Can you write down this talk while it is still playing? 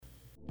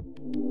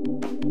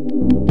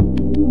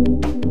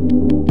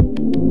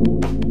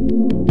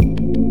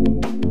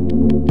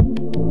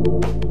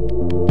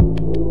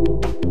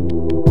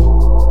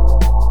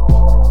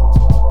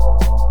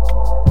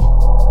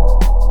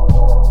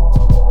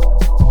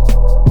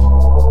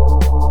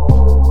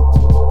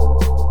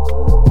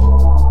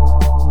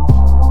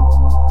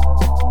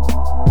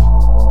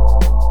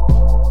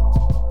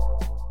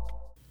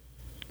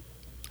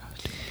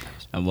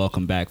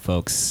welcome back,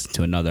 folks,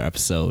 to another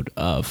episode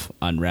of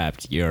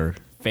Unwrapped, your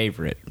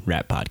favorite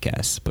rap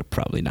podcast, but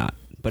probably not.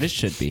 But it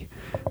should be.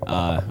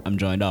 I'm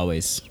joined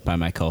always by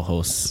my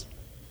co-hosts,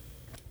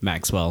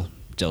 Maxwell,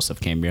 Joseph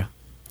Cambria.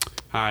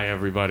 Hi,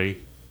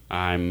 everybody.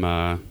 I'm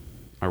a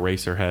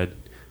racerhead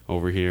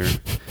over here.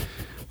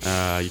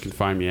 You can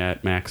find me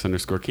at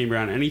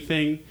Max_Cambria on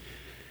anything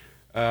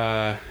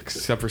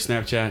except for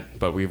Snapchat,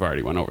 but we've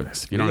already went over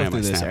this. If you don't have my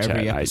Snapchat,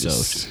 every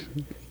episode.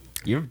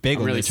 You're big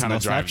I'm on really this trying to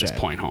drive Snapchat. this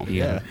point home.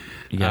 You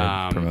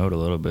gotta promote a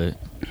little bit.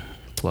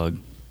 Plug.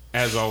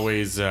 As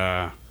always,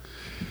 and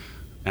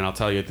I'll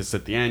tell you this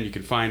at the end, you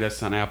can find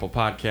us on Apple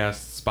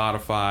Podcasts,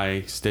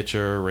 Spotify,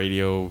 Stitcher,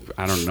 Radio.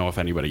 I don't know if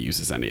anybody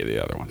uses any of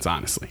the other ones,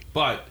 honestly.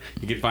 But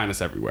you can find us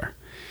everywhere.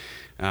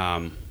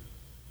 And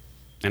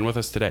with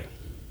us today.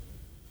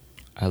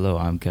 Hello,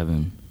 I'm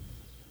Kevin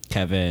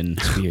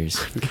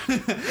Spears.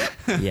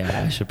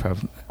 Yeah, I should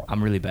probably.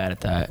 I'm really bad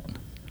at that.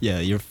 Yeah,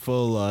 your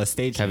full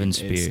stage Kevin name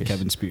Spears. is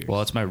Kevin Spears.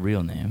 Well, it's my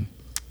real name.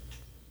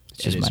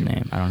 It's just It is my your-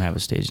 name. I don't have a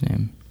stage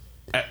name.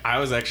 I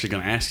was actually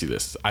going to ask you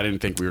this. I didn't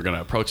think we were going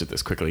to approach it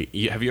this quickly.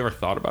 Have you ever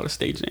thought about a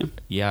stage name?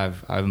 Yeah,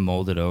 I've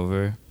molded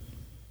over.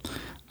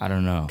 I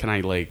don't know. Can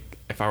I, like,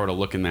 if I were to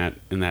look in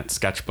that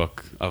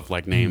sketchbook of,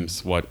 like,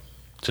 names, what,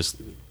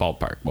 just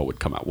ballpark, what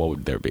would come out? What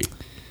would there be?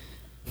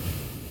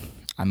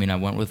 I mean, I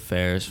went with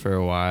Ferris for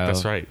a while.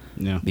 That's right.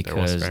 Yeah.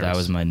 Because that Ferris.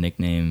 was my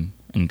nickname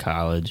in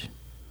college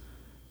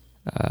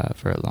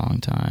for a long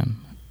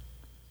time.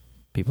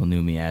 People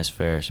knew me as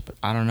Ferris, but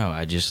I don't know.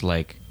 I just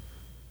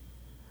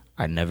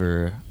I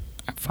never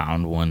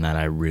found one that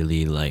I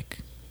really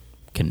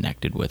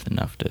connected with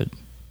enough to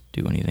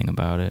do anything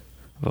about it.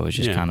 I've always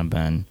just kind of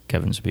been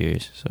Kevin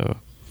Spears. So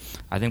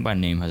I think my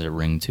name has a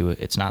ring to it.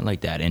 It's not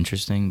that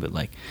interesting, but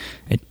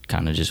it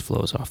kind of just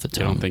flows off the I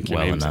tongue. don't think your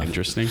well name's enough.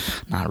 interesting.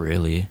 Not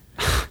really.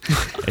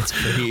 It's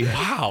pretty.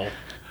 Wow.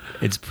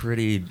 It's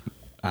pretty.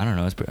 I don't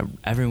know.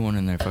 Everyone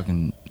in their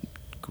fucking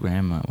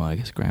grandma. Well, I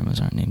guess grandmas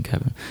aren't named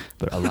Kevin,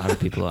 but a lot of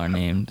people are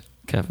named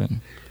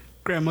Kevin.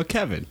 Grandma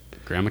Kevin.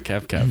 Grandma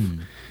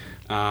Kev.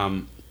 All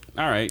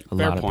right. A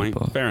Fair lot of point.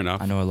 people. Fair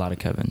enough. I know a lot of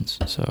Kevins,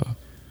 so.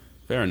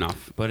 Fair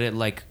enough. But it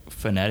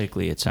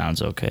phonetically, it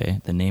sounds okay.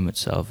 The name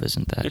itself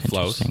isn't that It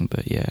flows. interesting,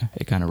 but yeah,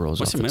 it kind of rolls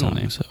What's off your the middle tongue.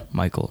 name? So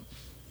Michael,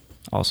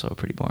 also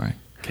pretty boring.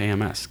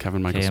 KMS.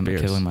 Kevin Michael Okay, I'm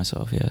Spears. killing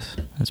myself. Yes,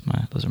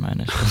 those are my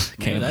initials.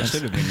 Yeah, that KMS.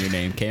 should have been your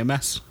name,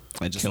 KMS.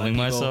 I just Killing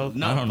let people, myself?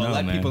 No, I don't but know,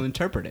 let man. people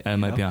interpret it. It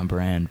might be on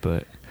brand,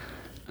 but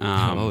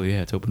oh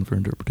yeah, it's open for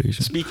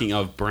interpretation. Speaking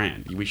of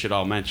brand, we should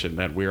all mention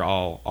that we're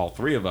all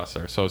three of us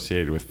are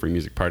associated with Free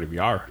Music Party. We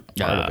are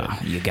part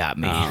of it. You got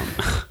me.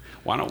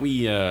 Why don't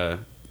we?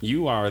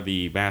 You are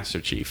the Master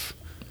Chief.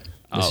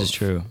 This is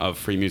true. Of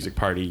Free Music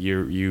Party.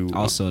 You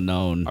Also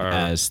known are-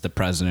 as the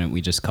president,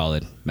 we just call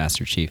it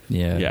Master Chief.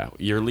 Yeah.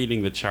 You're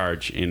leading the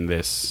charge in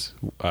this.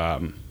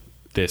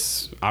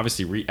 This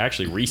obviously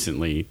actually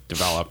recently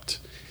developed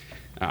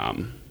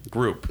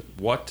group.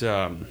 What?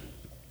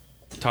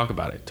 Talk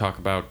about it. Talk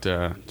about.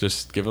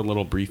 Just give a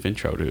little brief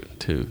intro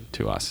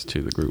to us,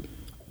 to the group.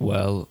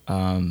 Well,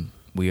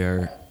 we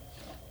are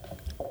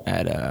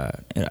at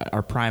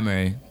our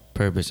primary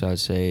purpose, I'd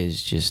say,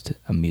 is just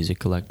a music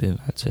collective.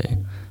 I'd say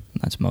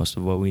that's most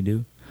of what we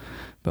do.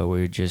 But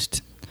we're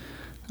just.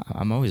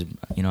 I'm always,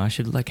 I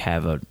should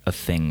have a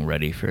thing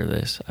ready for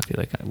this. I feel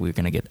like we're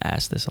gonna get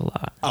asked this a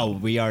lot. Oh,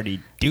 we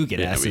already do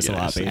get asked we this get a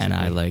lot, asked this. basically.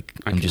 And I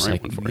I'm can just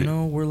write one for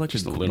you. we're like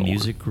Just a a little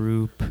music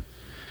group,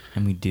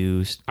 and we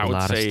do I a would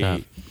lot of say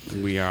stuff.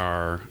 we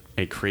are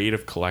a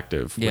creative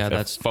collective Yeah, with a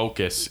that's-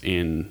 focus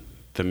in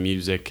the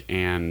music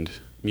and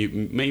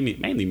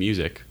mainly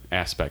music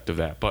aspect of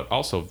that, but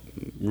also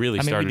really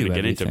I mean, we starting do to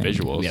get into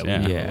everything. visuals. Yeah,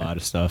 we do Yeah. a lot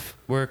of stuff.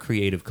 We're a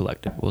creative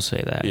collective. We'll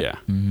say that. Yeah.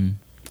 hmm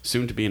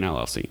Soon to be an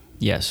LLC.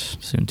 Yes,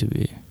 soon to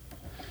be,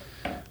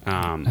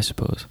 I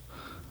suppose.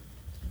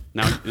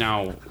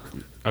 Now,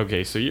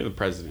 okay, so you're the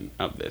president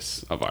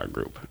of our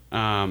group.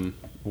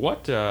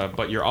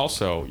 But you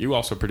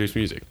also produce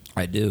music.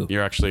 I do.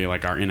 You're actually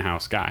like our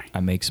in-house guy. I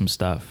make some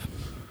stuff.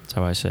 That's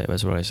how I say it.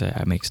 That's what I say.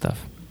 I make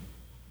stuff.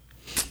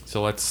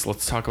 So let's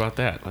talk about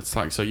that. Let's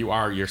talk. So you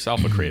are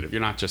yourself a creative.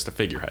 You're not just a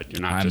figurehead.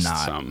 You're not I'm just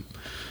not. some.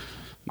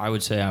 I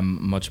would say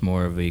I'm much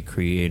more of a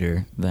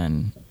creator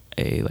than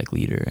a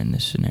leader in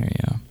this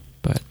scenario.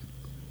 But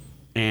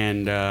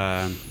And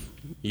what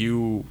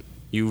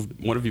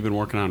have you been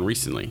working on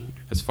recently,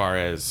 as far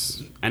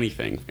as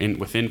anything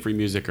within free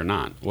music or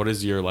not? What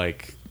is your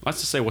Let's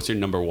just say, what's your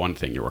number one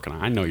thing you're working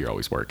on? I know you're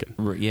always working.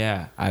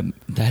 yeah,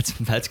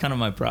 that's kind of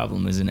my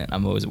problem, isn't it?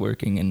 I'm always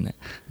working and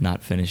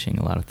not finishing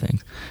a lot of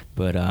things.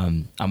 But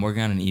I'm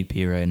working on an EP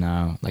right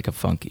now, like a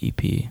funk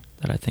EP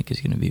that I think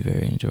is going to be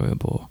very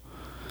enjoyable.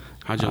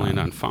 How'd you land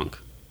on funk?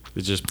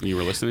 It's just you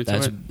were listening to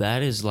it?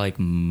 That is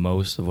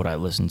most of what I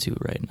listen to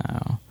right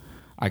now.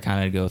 I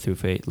kind of go through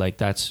fate.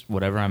 That's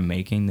whatever I'm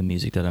making, the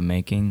music that I'm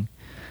making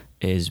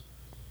is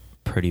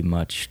pretty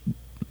much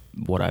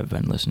what I've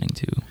been listening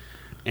to.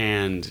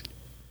 And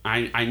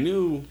I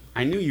knew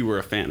you were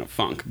a fan of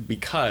funk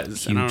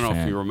because, and I don't Huge know if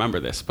fan. you remember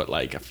this, but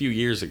a few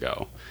years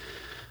ago,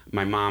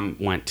 my mom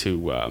went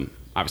to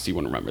obviously you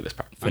wouldn't remember this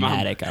part.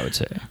 Fanatic, I would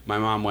say. My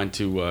mom went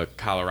to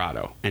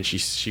Colorado, and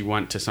she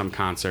went to some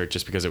concert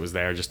just because it was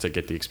there, just to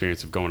get the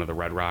experience of going to the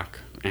Red Rock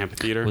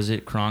Amphitheater. Was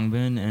it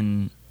Khruangbin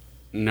and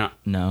No,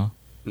 no?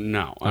 I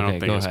don't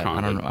think it was ahead. I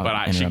Khruangbin. don't know.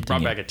 But she Interrupting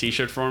brought you. back a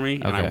T-shirt for me,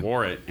 and I Okay.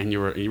 wore it. And you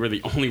were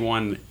the only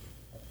one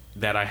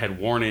that I had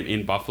worn it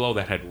in Buffalo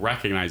that had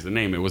recognized the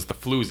name. It was the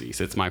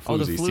Floozies. It's my Floozies. Oh,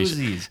 the T-shirt.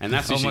 Floozies. And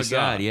that's what oh she my saw.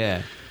 God,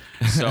 yeah.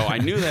 So I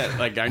knew that,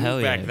 like, I knew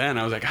Hell back yeah. then.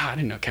 I was like, I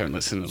didn't know Kevin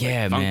listened to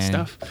Yeah, funk man.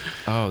 stuff.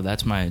 Oh,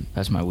 that's my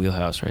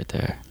wheelhouse right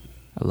there.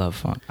 I love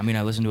funk. I mean,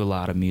 I listen to a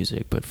lot of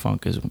music, but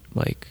funk is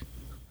like,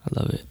 I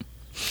love it.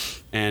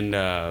 And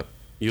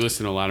you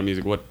listen to a lot of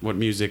music. What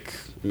music?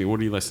 I mean, what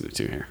are you listening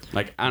to here?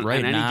 Like on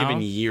Right any now?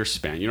 given year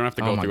span. You don't have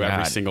to go Oh my through every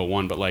God. single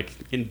one, but like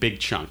in big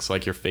chunks,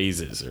 like your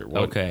phases or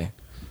what. Okay.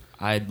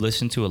 I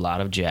listen to a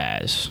lot of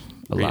jazz.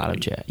 A lot Really? of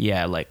jazz.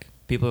 Yeah, like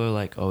people are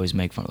like always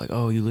make fun of like,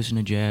 oh, you listen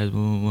to jazz, blah,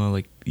 blah, blah.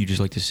 Like you just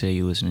like to say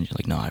you listen to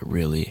like, no, I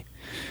really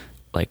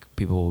like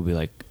people will be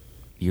like,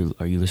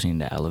 are you listening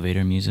to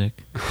elevator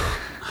music?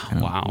 And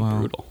I'm Wow, like, well,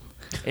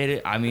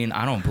 brutal. I mean,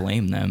 I don't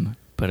blame them,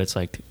 but it's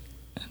like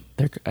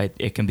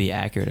it can be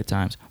accurate at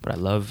times. But I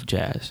love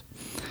jazz.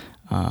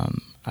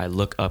 I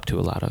look up to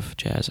a lot of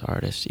jazz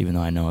artists, even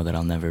though I know that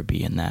I'll never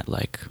be in that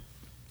like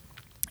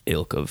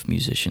ilk of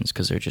musicians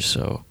because they're just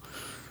so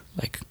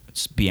like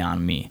it's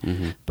beyond me.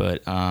 Mm-hmm.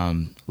 But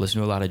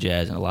listen to a lot of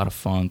jazz and a lot of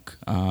funk.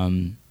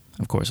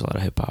 Of course, a lot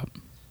of hip hop,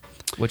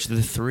 which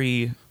the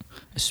three,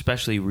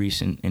 especially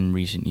in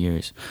recent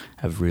years,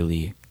 have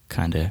really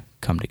kind of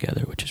come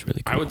together, which is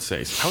really cool. I would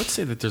say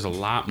that there's a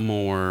lot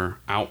more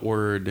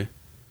outward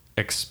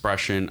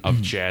expression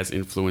of jazz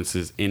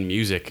influences in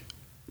music.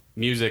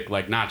 Music,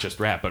 like not just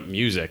rap, but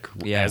music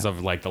Yeah. as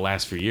of like the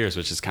last few years,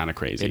 which is kind of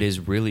crazy. It is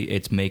really,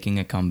 it's making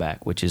a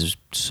comeback, which is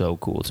so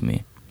cool to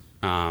me.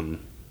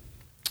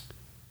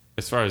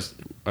 As far as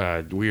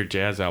weird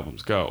jazz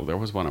albums go, there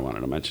was one I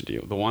wanted to mention to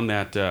you. The one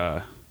that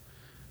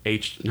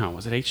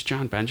was it H.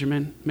 John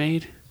Benjamin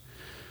made?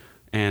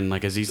 And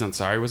like Aziz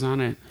Ansari was on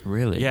it.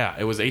 Really? Yeah,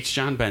 it was H.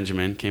 John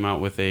Benjamin came out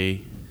with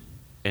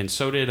and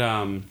so did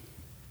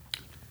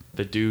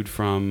the dude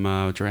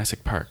from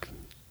Jurassic Park.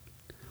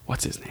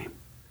 What's his name?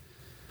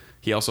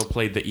 He also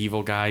played the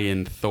evil guy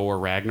in Thor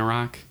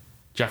Ragnarok.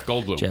 Jeff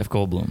Goldblum. Jeff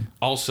Goldblum.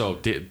 Also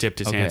dipped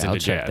his Okay, hands I'll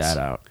into check jazz.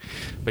 that out.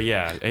 But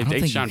yeah, I don't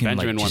H. think John you can,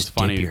 Benjamin like, one's just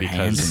funny dip your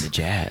hands because into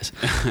jazz.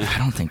 I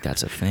don't think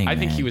that's a thing. I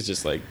think man. he was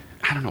just like,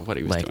 I don't know what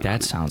he was like doing.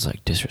 that sounds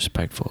like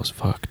disrespectful as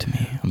fuck to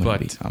me. I'm gonna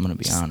be Just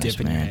honest,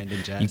 dipping your man. hand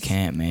in jazz. You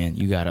can't, man.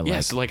 You gotta Yeah,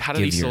 like. so like how do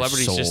give these your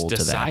celebrities soul just to that.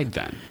 decide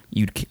then?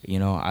 You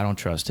know, I don't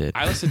trust it.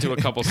 I listened to a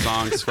couple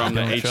songs from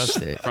I don't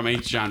trust it. from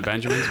H. John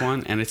Benjamin's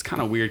one, and it's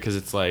kind of weird because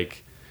it's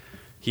like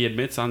he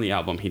admits on the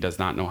album he does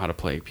not know how to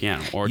play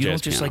piano or you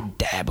jazz don't just piano. like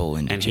dabble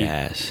into And he-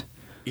 jazz.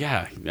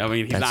 Yeah, I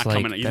mean he's That's not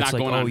coming. He's not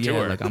going oh, on yeah,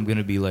 tour. like I'm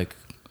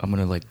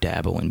gonna like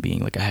dabble in being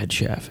like a head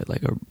chef at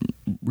like a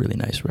really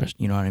nice restaurant.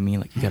 You know what I mean?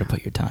 Like you got to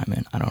put your time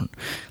in. I don't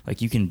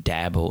like you can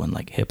dabble in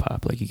like hip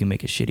hop. Like you can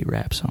make a shitty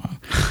rap song,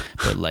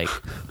 but like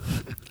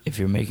if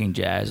you're making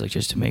jazz, like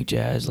just to make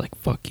jazz, like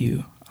fuck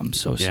you. I'm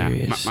so yeah,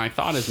 serious. my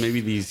thought is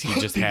maybe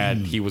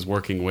he was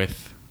working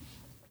with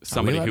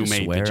somebody Are we who allowed to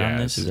made swear the jazz. on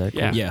this? Is that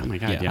cool? yeah. Yeah. Oh my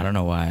god. Yeah. Yeah. I don't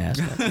know why I asked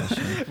that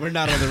question. We're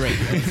not on the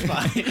radio. It's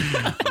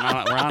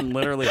fine. We're on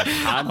literally a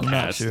podcast.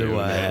 not sure dude.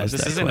 why I asked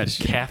This that isn't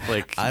question. a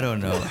Catholic. I don't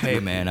know. Hey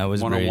man, I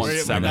was 101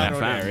 raised. We're not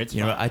on air. FM. It's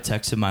You know, fine. I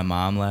texted my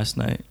mom last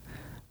night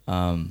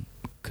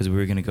because we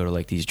were gonna go to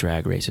like these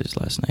drag races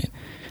last night,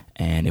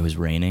 and it was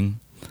raining.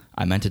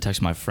 I meant to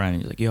text my friend.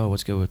 He's like, "Yo,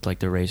 what's good with like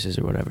the races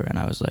or whatever?" And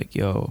I was like,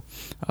 "Yo,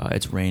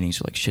 it's raining,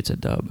 so like shit's a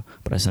dub."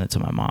 But I sent it to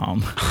my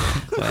mom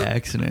by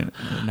accident.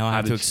 Now I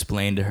have to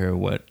explain to her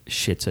what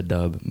shit's a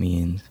dub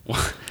means.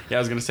 Yeah, I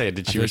was gonna say,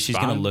 did I she feel like she's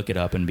respond? gonna look it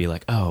up and be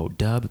like, "Oh,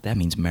 dub, that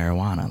means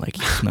marijuana." Like,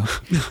 you smell.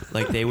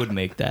 Like they would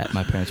make that.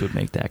 My parents would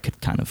make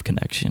that kind of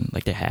connection,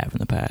 like they have in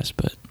the past.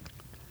 But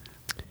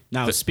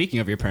Now, speaking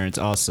of your parents,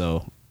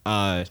 also,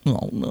 oh,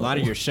 no. a lot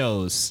of your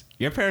shows,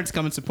 your parents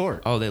come and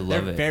support. Oh, they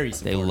love They're it. Very They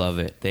supportive. love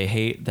it. They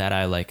hate that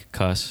I like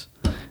cuss,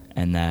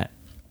 and that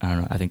I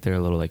don't know. I think they're a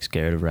little like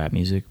scared of rap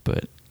music,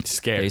 but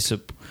Scared.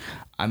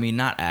 I mean,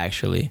 not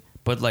actually,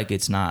 but like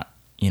it's not.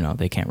 You know,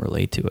 they can't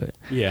relate to it.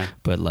 Yeah.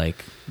 But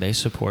like they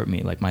support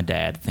me. Like my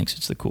dad thinks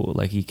it's the cool.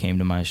 Like he came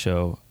to my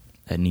show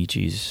at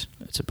Nietzsche's.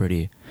 It's a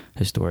pretty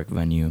historic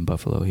venue in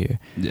Buffalo here.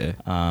 Yeah.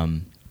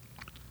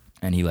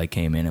 And he like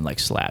came in and like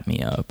slapped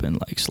me up and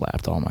like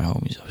slapped all my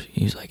homies.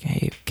 He was like,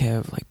 "Hey,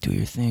 Kev, like do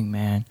your thing,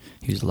 man."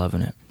 He was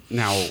loving it.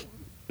 Now,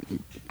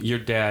 your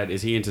dad,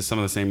 is he into some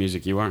of the same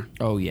music you are?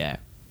 Oh yeah,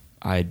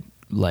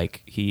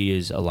 he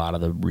is a lot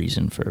of the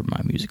reason for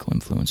my musical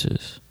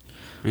influences.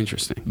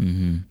 Interesting.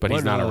 Mm-hmm. But he's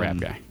What, not a rap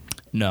guy.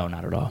 No,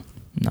 not at all.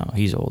 No,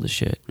 he's old as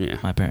shit. Yeah.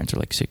 My parents are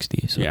like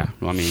 60. So. Yeah.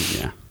 Well, I mean,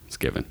 yeah, it's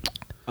given.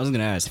 I was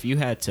gonna ask if you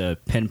had to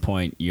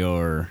pinpoint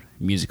your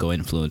musical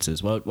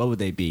influences, what would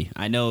they be?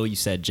 I know you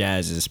said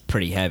jazz is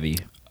pretty heavy.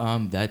 I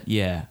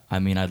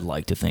mean, I'd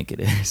like to think it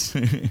is.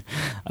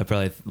 I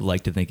probably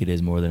like to think it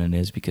is more than it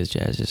is because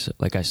jazz is,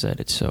 like I said,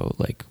 it's so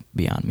like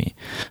beyond me.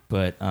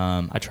 But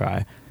I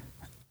try.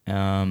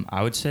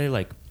 I would say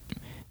like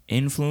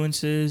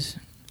influences.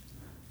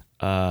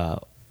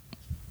 I'll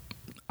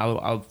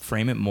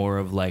frame it more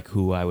of like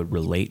who I would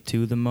relate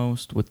to the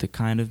most with the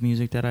kind of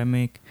music that I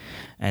make,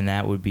 and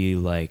that would be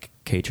like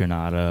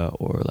Kaytranada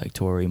or like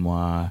Tori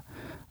Moi,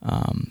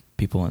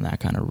 people in that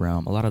kind of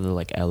realm. A lot of the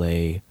like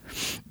LA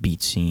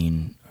beat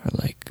scene or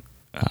like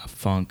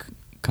funk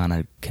kind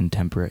of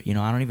contemporary. You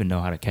know, I don't even know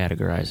how to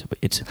categorize it, but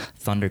it's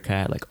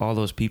Thundercat, like all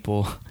those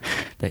people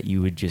that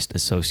you would just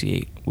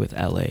associate with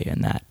LA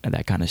and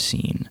that kind of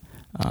scene.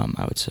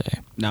 I would say.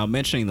 Now,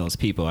 mentioning those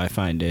people, I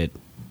find it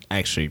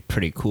actually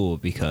pretty cool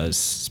because,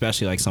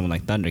 especially like someone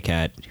like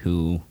Thundercat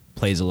who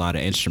plays a lot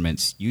of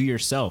instruments, you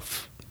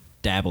yourself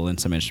dabble in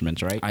some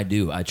instruments, right? I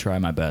do. I try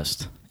my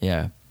best.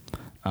 Yeah.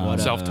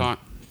 Self-taught?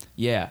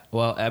 Yeah.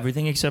 Well,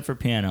 everything except for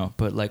piano,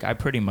 but like I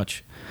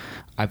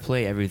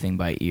play everything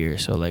by ear.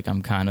 So like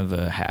I'm kind of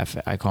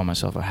I call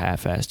myself a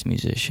half-assed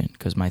musician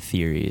because my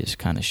theory is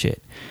kind of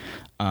shit.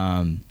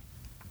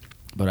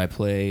 But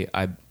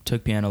I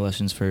took piano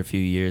lessons for a few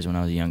years when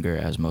I was younger,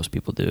 as most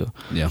people do.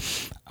 Yeah.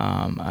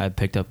 I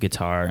picked up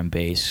guitar and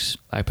bass.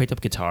 I picked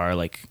up guitar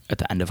like at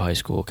the end of high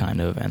school,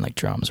 kind of, and like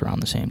drums around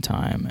the same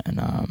time.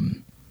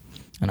 And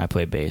I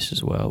play bass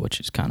as well, which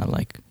is kind of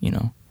like, you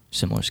know,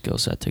 similar skill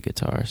set to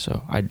guitar.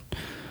 So I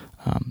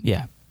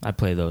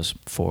play those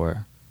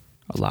four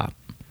a lot.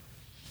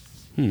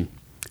 And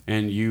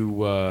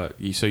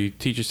so you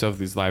teach yourself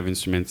these live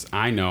instruments.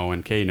 I know,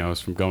 and Kay knows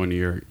from going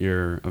to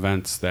your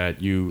events,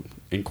 that you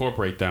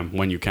incorporate them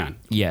when you can.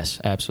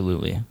 Yes,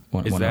 absolutely.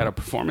 Is that a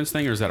performance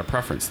thing or is that a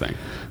preference thing?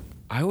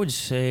 I would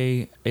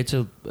say it's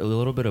a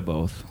little bit of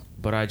both,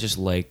 but I just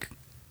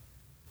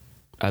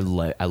I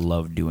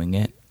love doing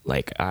it.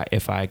 Like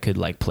if I could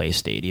like play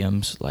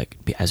stadiums like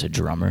as a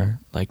drummer,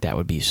 like that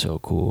would be so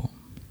cool.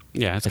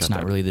 Yeah, it's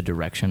not really the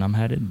direction I'm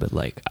headed, but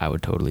like I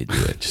would totally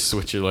do it. Just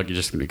switch your luck, you're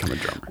just gonna become a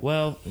drummer.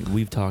 Well,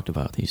 we've talked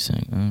about these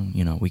things.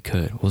 You know, we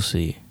could. We'll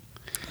see.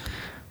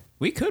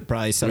 We could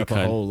probably set up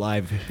a whole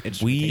live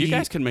instrument. You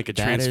guys could make a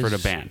transfer to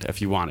band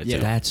if you wanted to.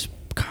 That's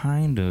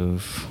kind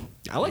of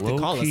I like to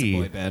call us a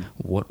boy band.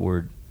 What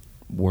we're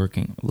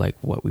working, like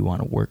what we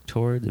want to work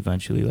towards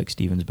eventually. Like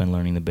Steven's been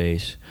learning the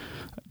bass.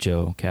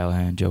 Joe Cal,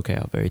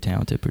 very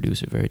talented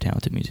producer, very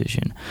talented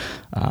musician,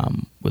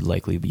 would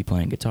likely be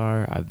playing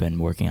guitar. I've been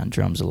working on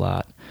drums a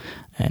lot,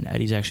 and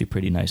Eddie's actually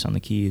pretty nice on the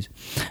keys.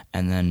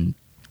 And then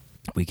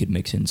we could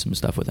mix in some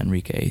stuff with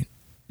Enrique,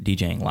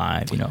 DJing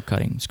live, you know,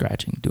 cutting,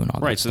 scratching, doing all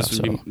that stuff.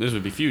 Right, so this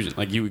would be fusion.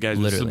 Like you guys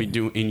would still be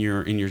doing in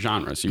your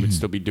genres. You would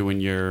still be doing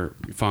your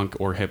funk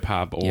or hip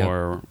hop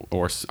or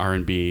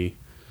R&B.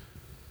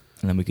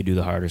 And then we could do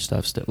the harder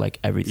stuff, like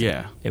everything.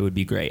 Yeah, it would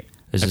be great.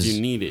 If you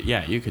need it,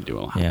 you could do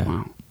a lot. Yeah.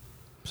 Wow.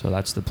 So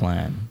that's the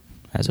plan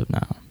as of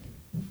now.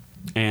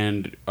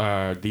 And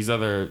these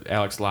other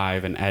Alex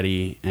Live and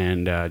Eddie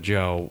and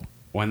Joe,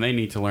 when they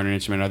need to learn an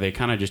instrument, are they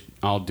kind of just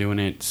all doing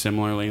it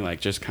similarly,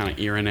 like just kind of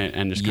earing it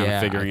and just kind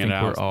of figuring it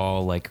out? We're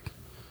all like,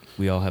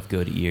 we all have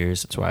good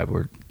ears. That's why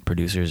we're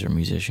producers or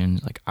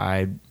musicians. Like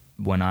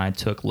when I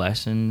took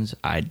lessons,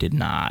 I did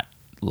not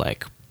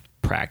like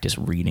practice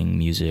reading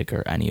music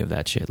or any of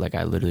that shit. Like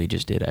I literally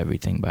just did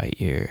everything by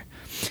ear,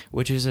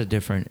 which is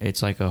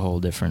it's like a whole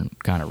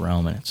different kind of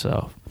realm in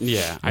itself.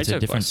 Yeah, it's a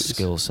different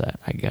skill set,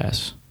 I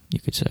guess you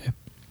could say.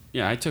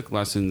 Yeah, I took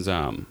lessons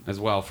as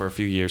well for a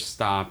few years,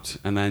 stopped,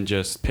 and then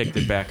just picked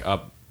it back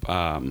up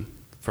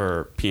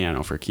for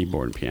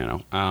keyboard and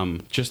piano,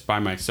 just by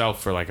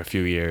myself for like a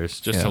few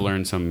years, just to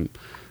learn some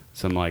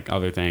like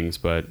other things,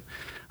 but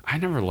I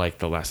never liked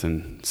the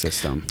lesson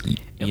system.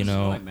 You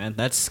know, man,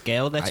 that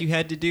scale that you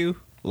had to do,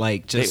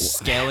 like just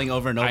scaling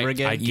over and over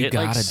again. You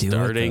gotta do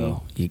it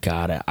though. You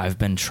gotta. I've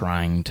been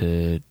trying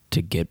to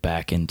get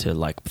back into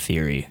like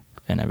theory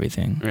and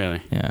everything.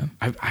 Really? Yeah.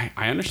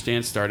 I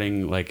understand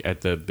starting like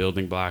at the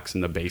building blocks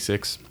and the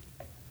basics,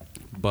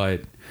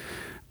 but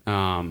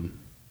the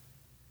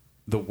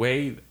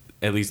way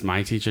at least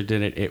my teacher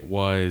did it, it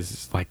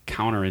was like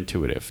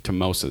counterintuitive to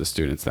most of the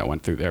students that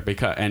went through there.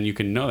 And you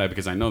can know that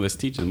because I know this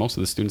teacher. Most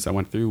of the students that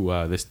went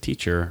through this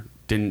teacher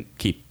didn't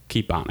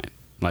keep on it.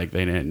 Like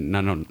they didn't.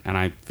 No, and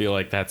I feel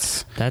like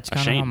that's kind of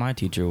how my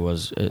teacher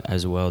was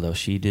as well. Though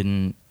she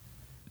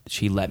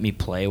let me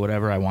play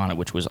whatever I wanted,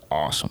 which was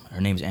awesome.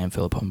 Her name's Ann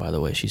Philippone, by the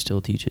way. She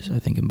still teaches, I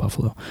think, in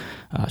Buffalo.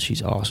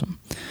 She's awesome,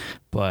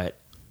 but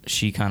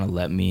she kind of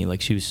let me,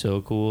 like, she was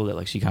so cool that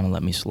like she kind of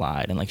let me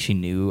slide, and like she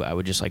knew I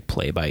would just like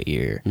play by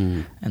ear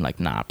and like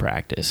not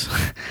practice.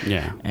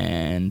 Yeah.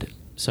 And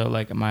so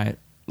like my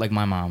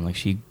mom, like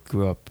she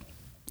grew up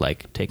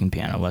like taking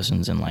piano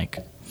lessons in like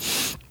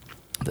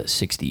the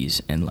 60s,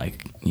 and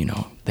like, you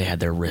know, they had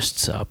their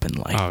wrists up and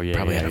like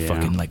probably had a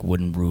fucking like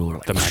wooden ruler,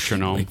 like the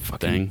metronome like,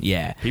 fucking, thing.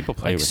 Yeah, people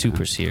play like with super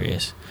them.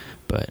 serious,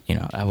 but you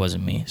know that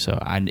wasn't me. So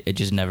it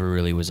just never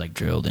really was like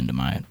drilled into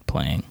my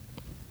playing.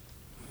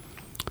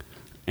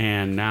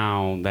 And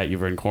now that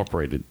you've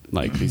incorporated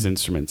like these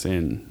instruments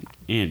in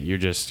in.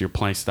 Your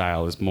play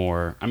style is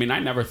more. I mean, I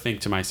never think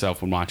to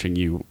myself when watching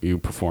you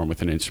perform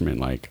with an instrument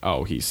like,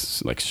 oh,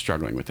 he's like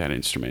struggling with that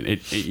instrument.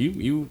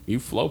 You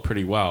flow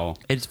pretty well.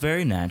 It's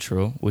very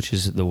natural, which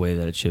is the way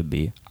that it should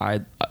be.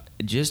 I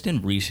just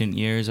in recent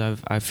years,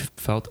 I've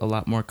felt a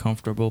lot more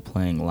comfortable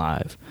playing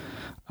live.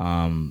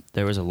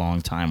 There was a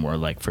long time where,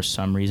 like, for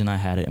some reason I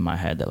had it in my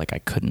head that, like, I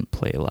couldn't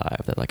play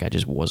live, that, like, I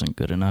just wasn't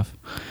good enough.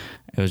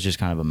 It was just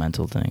kind of a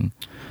mental thing.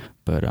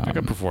 But like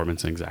a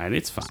performance anxiety.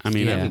 It's fine. I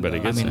mean, everybody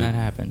gets it. that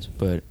happens.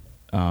 But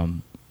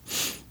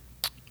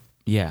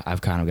yeah, I've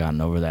kind of gotten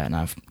over that, and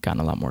I've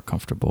gotten a lot more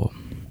comfortable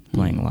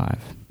playing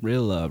live.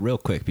 Real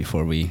quick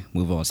before we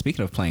move on.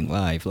 Speaking of playing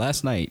live,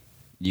 last night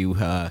you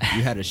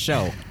had a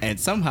show, and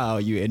somehow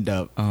you end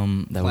up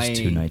that was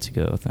 2 nights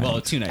ago. Thanks. Well,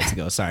 2 nights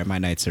ago. Sorry, my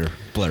nights are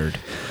blurred.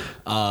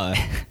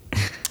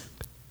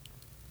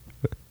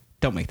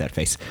 Don't make that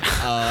face.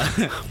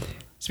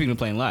 Speaking of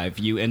playing live,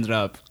 you ended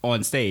up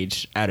on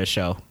stage at a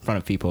show in front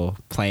of people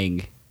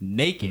playing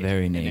naked,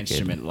 very naked, an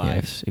instrument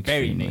live, yes,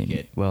 very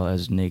naked. Well,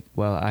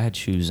 I had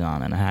shoes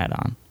on and a hat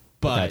on,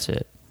 but that's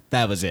it.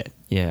 That was it.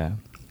 Yeah.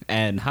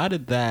 And how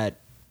did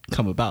that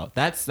come about?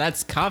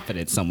 That's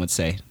confidence, some would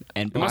say.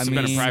 And It must have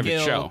been a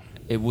private show.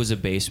 It was a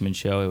basement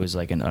show. It was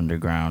like an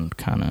underground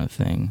kind of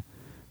thing,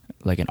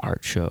 like an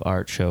art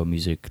show,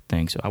 music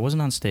thing. So I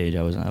wasn't on stage.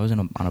 I was in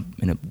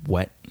a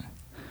wet,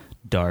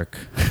 dark.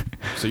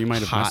 So you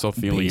might have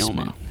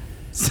mesothelioma.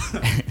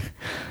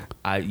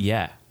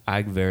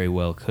 I very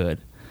well could.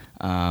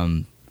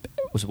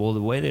 Well,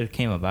 the way that it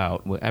came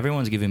about,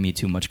 everyone's giving me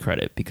too much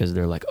credit because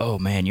they're like, "Oh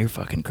man, you're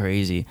fucking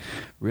crazy."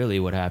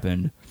 Really, what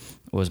happened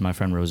was my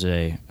friend Rose,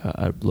 a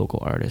local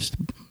artist,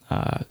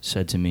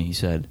 said to me, he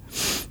said,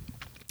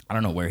 I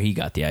don't know where he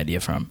got the idea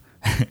from,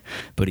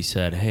 but he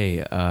said,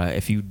 "Hey,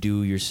 if you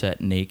do your set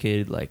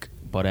naked, like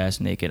butt ass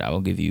naked, I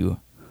will give you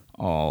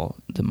all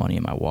the money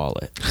in my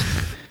wallet."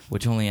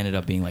 Which only ended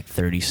up being like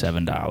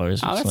 $37.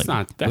 Oh,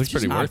 that's which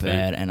pretty is not worth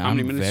bad, it. and How many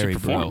I'm minutes very you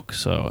perform? broke.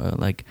 So,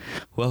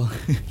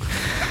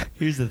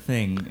 here's the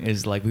thing: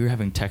 is like we were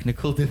having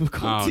technical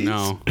difficulties.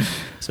 Oh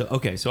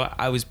no! So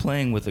I was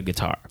playing with a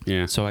guitar.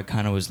 Yeah. So I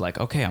kind of was like,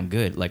 okay, I'm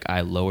good. Like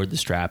I lowered the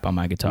strap on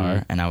my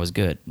guitar, and I was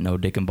good. No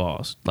dick and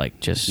balls.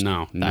 Like just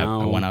No.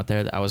 I went out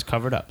there. I was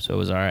covered up, so it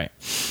was all right.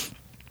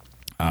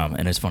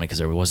 And it's funny because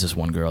there was this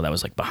one girl that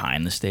was like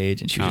behind the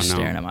stage, and she was just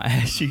staring at my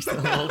ass cheeks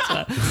the whole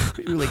time.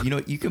 We were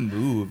like, you can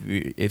move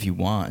if you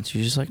want. She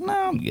was just like, no,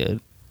 I'm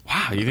good.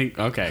 Wow, you think?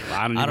 Okay, well,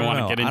 I don't even want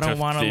to get into. I don't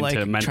want to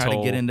like mental... try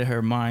to get into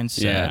her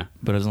mindset. Yeah.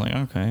 But I was like,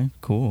 okay,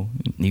 cool.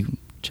 You can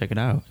check it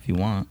out if you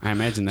want. I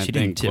imagine that she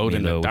thing didn't tip glowed me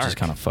in the though, dark. which is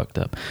kind of fucked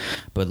up.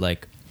 But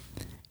like,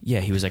 yeah,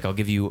 he was like, I'll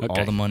give you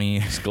all the money.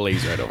 Just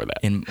glaze right over that.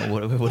 In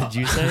what did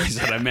you say? I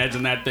said, I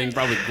imagine that thing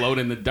probably glowed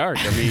in the dark.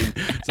 I mean,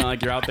 it's not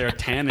like you're out there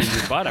tanning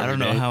your butt. I don't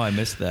know how I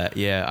missed that.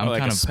 Yeah, I'm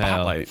like kind a of pale.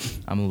 spotlight.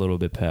 I'm a little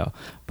bit pale.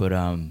 But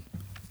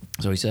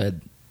so he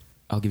said,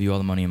 I'll give you all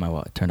the money in my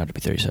wallet. It turned out to be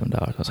 $37.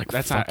 I was like,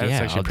 that's actually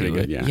I'll pretty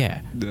good. Yeah.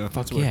 Yeah,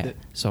 that's worth it.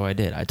 So I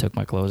did. I took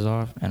my clothes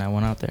off and I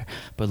went out there.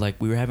 But like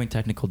we were having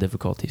technical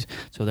difficulties.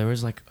 So there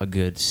was like a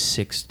good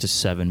 6 to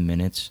 7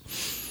 minutes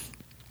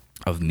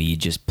of me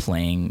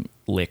like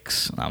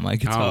licks on my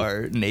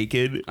guitar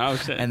naked. Oh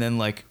shit! And then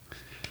like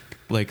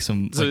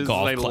some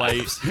golf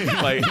claps.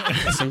 like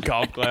some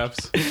golf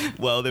claps.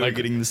 Well, they were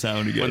getting the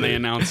sound together. When they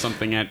announced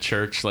something at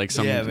church, like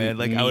some I would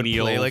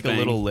play like thing. a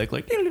little lick,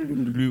 like,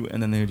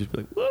 and then they would just be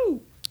like, "Whoa!"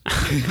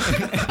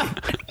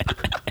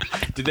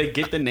 Did they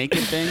get the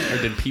naked thing,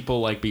 or did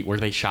people were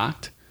they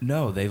shocked?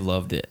 No, they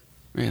loved it.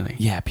 Really?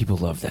 Yeah, people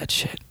love that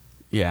shit.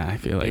 Yeah, I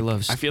feel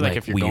like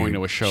if you're going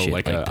to a show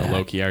like a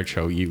low-key art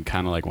show, you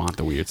kind of like want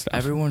the weird stuff.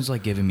 Everyone's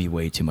like giving me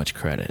way too much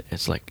credit.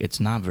 It's like it's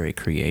not very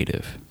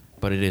creative,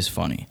 but it is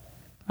funny.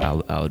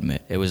 I'll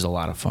admit it was a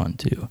lot of fun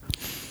too.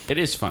 It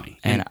is funny,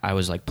 and I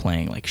was like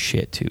playing like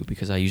shit too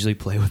because I usually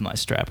play with my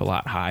strap a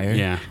lot higher.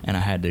 Yeah, and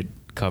I had to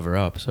cover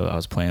up, so I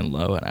was playing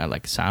low, and I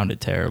like sounded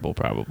terrible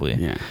probably.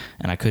 Yeah,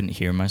 and I couldn't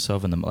hear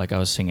myself, and I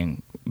was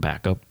singing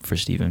backup for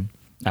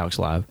Alex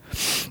Live.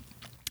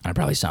 I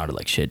probably sounded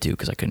like shit too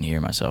because I couldn't hear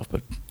myself,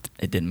 but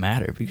it didn't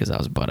matter because I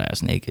was butt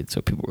ass naked.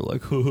 So people were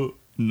like,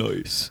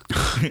 "Nice,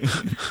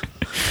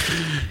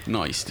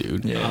 nice,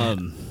 dude." Yeah.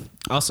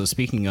 Also,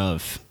 speaking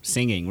of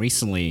singing,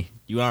 recently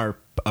you are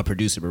a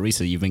producer, but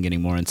recently you've been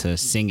getting more into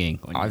singing.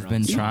 I've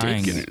been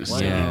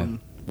trying.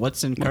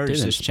 What's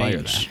encouraged this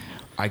change?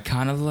 I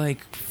kind of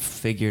like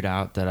figured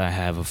out that I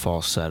have a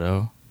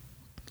falsetto.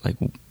 Like,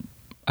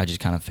 I just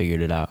kind of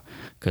figured it out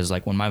because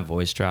like when my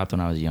voice dropped when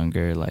I was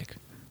younger, like.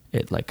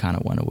 It like kind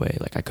of went away.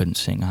 Like I couldn't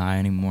sing high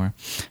anymore.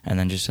 And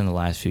then just in the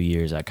last few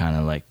years, I kind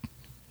of like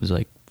was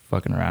like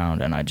fucking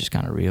around, and I just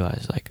kind of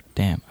realized like,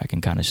 damn, I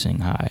can kind of sing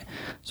high.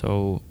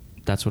 So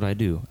that's what I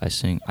do. I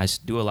sing. I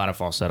do a lot of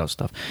falsetto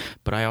stuff,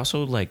 but I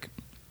also like,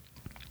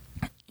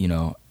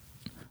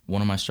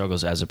 one of my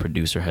struggles as a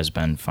producer has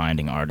been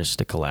finding artists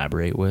to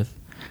collaborate with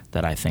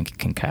that I think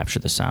can capture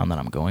the sound that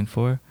I'm going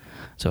for.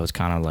 So it's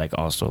kind of like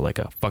also like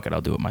a fuck it,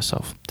 I'll do it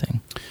myself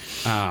thing.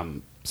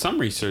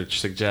 Some research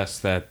suggests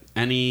that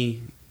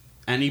any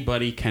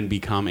anybody can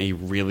become a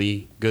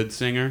really good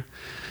singer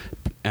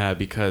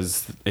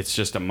because it's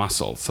just a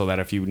muscle. So that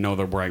if you know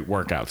the right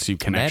workouts, you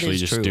can That actually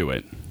is just true. do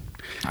it.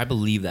 I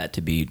believe that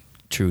to be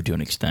true to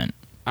an extent.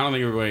 I don't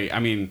think everybody. I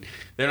mean,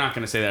 they're not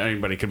going to say that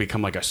anybody could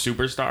become like a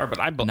superstar, but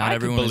Not I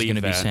everyone could is believe going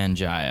to be that.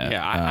 Sanjaya.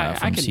 Yeah, I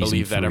from can season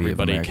believe that 3 of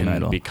everybody American can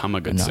Idol. become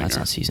a good no, singer. that's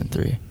not season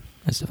 3.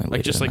 That's definitely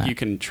Like just later like than you that.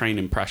 can train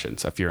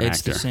impressions if you're an It's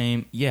actor. the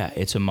same. Yeah,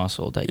 it's a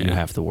muscle that you Yeah.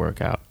 have to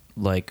work out.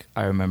 Like,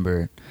 I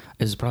remember,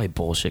 this is probably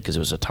bullshit because it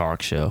was a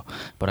talk show,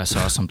 but I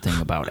saw something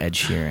about Ed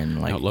Sheeran.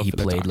 I Like, love he the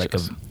played talk like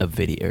shows. a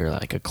video or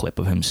like a clip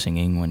of him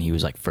singing when he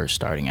was like first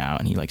starting out,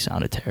 and he like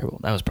sounded terrible.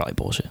 That was probably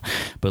bullshit.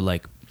 But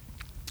like,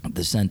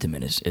 the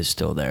sentiment is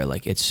still there.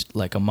 Like, it's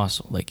like a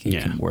muscle. Like, you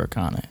Yeah. can work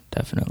on it,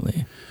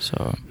 definitely.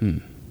 So,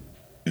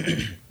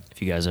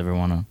 if you guys ever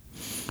want to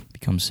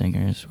become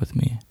singers with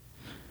me,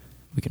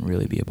 we can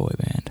really be a boy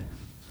band.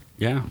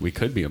 Yeah, we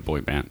could be a boy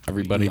band.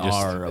 Everybody We just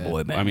are a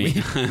boy band. I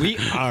mean, We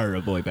are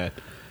a boy band.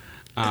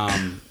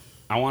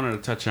 I wanted to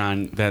touch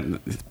on that.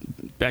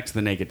 Back to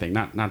the naked thing.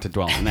 Not to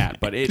dwell on that,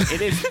 but it was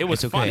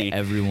It's okay. funny.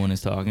 Everyone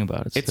is talking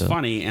about it. It's still.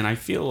 funny, and I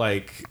feel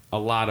like a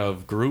lot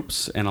of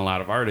groups and a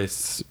lot of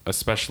artists,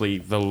 especially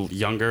the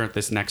younger,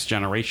 this next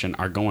generation,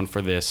 are going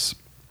for this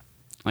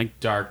like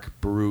dark,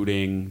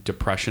 brooding,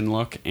 depression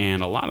look,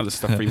 and a lot of the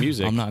stuff for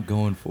music. I'm not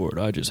going for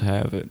it. I just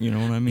have it. You know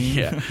what I mean?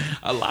 Yeah,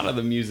 a lot of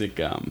the music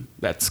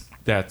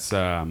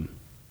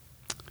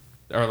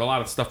or a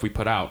lot of stuff we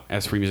put out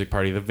as Free Music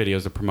Party, the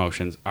videos, the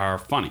promotions are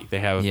funny. They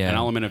have Yeah. an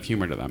element of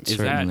humor to them. Is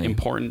Certainly. that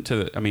important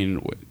to? I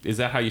mean, is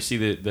that how you see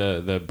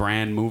the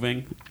brand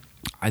moving?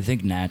 I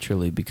think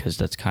naturally, because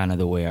that's kind of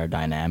the way our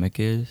dynamic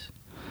is.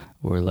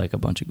 We're like a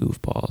bunch of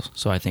goofballs.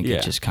 So I think Yeah.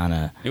 it just kind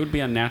of. It would be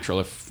unnatural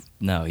if.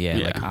 No, yeah,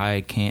 Yeah. like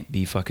I can't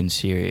be fucking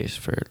serious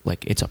for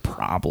like it's a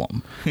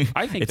problem.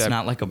 I think it's that-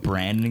 not like a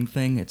branding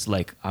thing. It's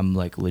like I'm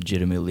like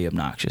legitimately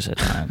obnoxious at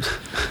times.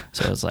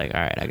 So it's like,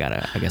 all right, I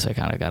guess I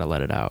kind of gotta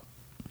let it out.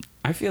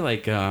 I feel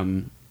like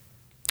I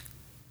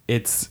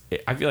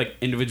feel like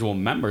individual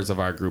members of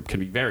our group can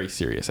be very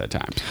serious at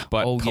times,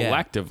 but Oh, yeah.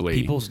 collectively,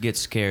 people get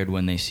scared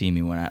when they see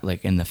me when I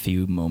like in the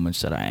few moments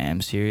that I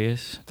am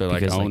serious. They're like,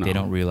 because "Oh, like they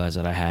no." don't realize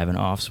that I have an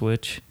off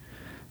switch,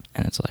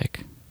 and it's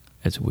like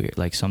it's weird.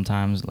 Like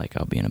sometimes like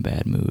I'll be in a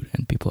bad mood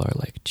and people are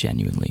like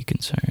genuinely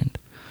concerned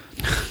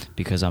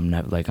because I'm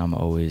never like I'm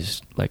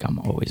always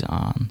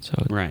on.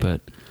 So Right.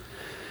 but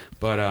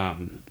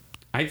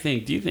I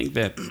think. Do you think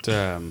that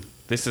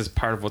this is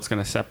part of what's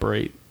going to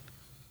separate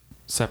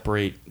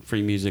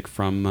free music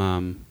from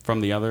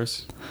the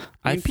others?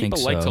 I mean, think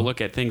people like so. to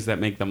look at things that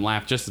make them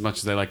laugh just as much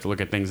as they like to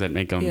look at things that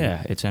make them.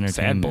 yeah, it's Sad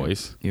entertainment.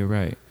 boys. You're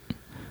right.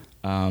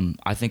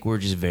 I think we're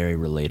just very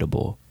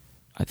relatable.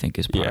 I think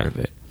is part Yeah. of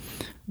it,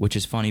 which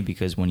is funny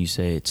because when you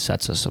say it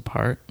sets us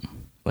apart,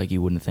 like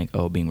you wouldn't think,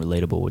 oh, being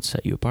relatable would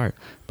set you apart,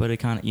 but it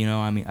kind of,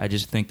 I mean, I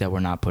just think that we're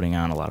not putting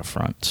on a lot of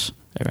fronts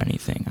or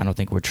anything. I don't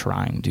think we're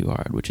trying too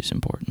hard, which is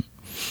important.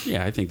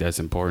 Yeah, I think that's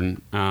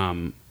important.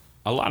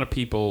 A lot of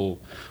people,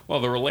 the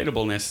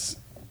relatableness,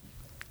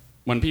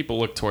 when people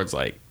look towards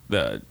like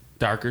the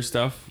darker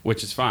stuff,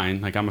 which is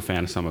fine, like I'm a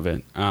fan of some of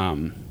it.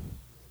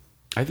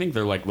 I think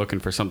they're like looking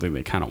for something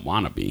they kind of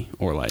want to be,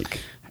 or like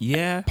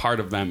Yeah.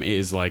 part of them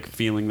is like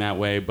feeling that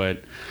way.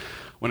 But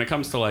when it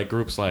comes to like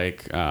groups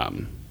like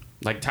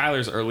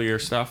Tyler's earlier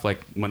stuff,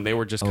 like when they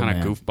were just Oh, kind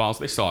of man. goofballs,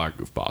 they still are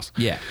goofballs.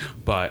 Yeah.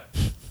 But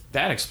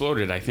that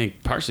exploded, I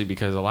think, partially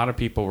because a lot of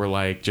people were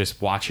like just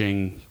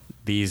watching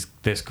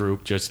this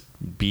group just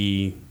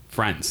be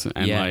friends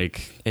and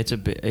like it's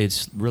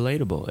it's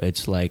relatable.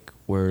 It's like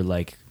we're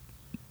like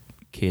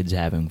kids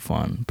having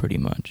fun, pretty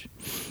much.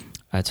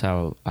 That's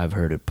how I've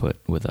heard it put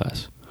with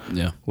us.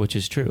 Yeah. Which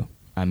is true.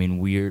 I mean,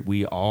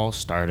 we all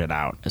started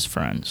out as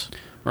friends.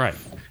 right,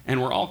 and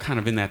we're all kind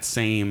of in that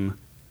same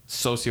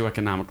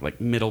socioeconomic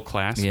like middle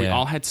class. We Yeah.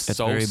 all had It's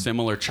so very-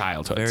 similar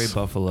childhoods. Very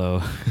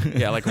Buffalo.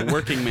 Yeah, like a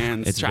working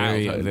man's It's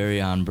childhood.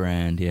 very on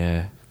brand.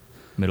 Yeah,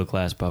 middle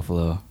class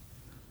Buffalo.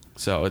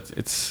 So it's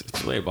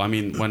relatable. I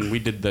mean, when we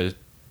did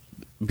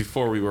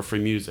before we were Free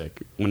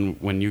Music,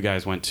 when you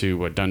guys went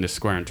to Dundas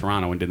Square in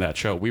Toronto and did that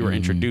show, we were Mm-hmm.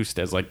 introduced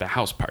as like the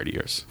house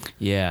partiers.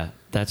 Yeah,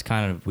 that's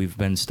kind of we've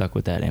been stuck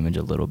with that image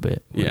a little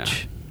bit, Yeah.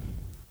 which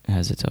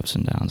has its ups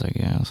and downs, I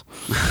guess.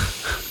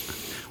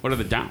 What are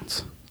the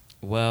downs?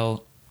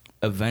 Well,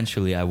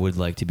 eventually, I would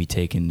like to be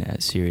taken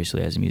as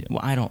seriously as a musician.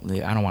 Well, I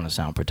don't want to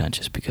sound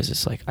pretentious because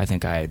it's like I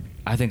think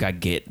I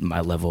get my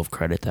level of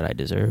credit that I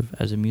deserve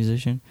as a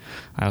musician.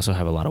 I also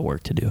have a lot of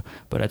work to do,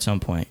 but at some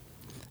point,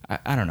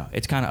 I don't know.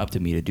 It's kind of up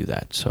to me to do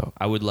that. So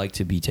I would like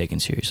to be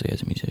taken seriously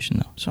as a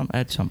musician, though.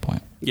 At some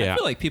point. Yeah, I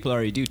feel like people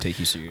already do take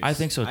you serious. I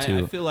think so,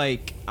 too. I feel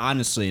like,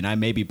 honestly, and I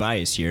may be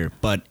biased here,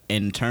 but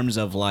in terms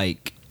of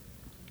like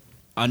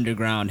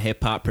underground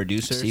hip hop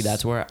producers, See,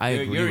 that's where I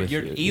agree with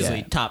you're you. easily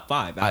Yeah. top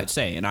 5, I would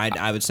say, and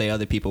I would say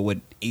other people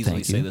would easily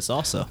Thank say you. this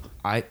also.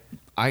 I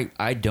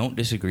don't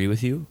disagree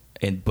with you,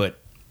 but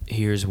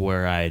here's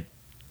where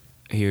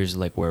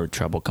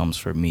trouble comes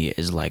for me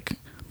is like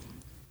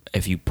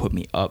if you put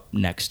me up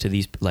next to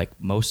these, like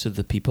most of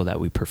the people that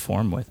we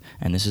perform with,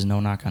 and this is no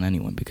knock on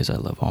anyone because I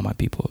love all my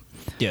people.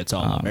 Yeah, it's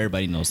all love.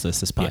 Everybody knows this.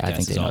 This podcast I think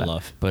is they know all that.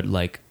 love. But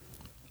like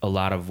a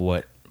lot of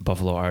what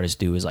Buffalo artists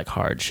do is like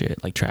hard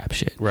shit, like trap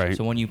shit. Right.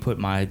 So when you put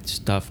my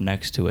stuff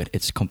next to it,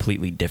 it's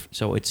completely different.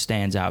 So it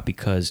stands out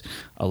because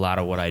a lot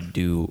of what I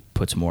do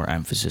puts more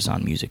emphasis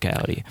on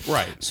musicality.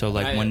 Right. So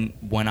like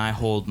when I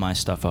hold my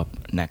stuff up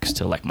next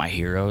to like my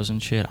heroes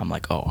and shit, I'm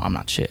like, oh, I'm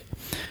not shit,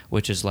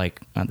 which is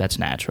like that's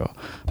natural.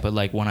 But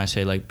like when I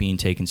say like being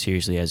taken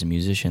seriously as a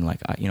musician, like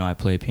I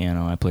play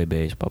piano, I play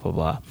bass, blah blah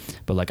blah.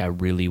 But like I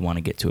really want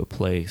to get to a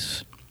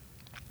place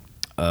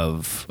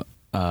of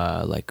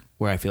like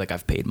where I feel like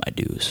I've paid my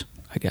dues,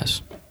 I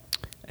guess.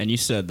 And you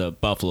said the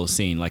Buffalo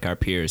scene, like our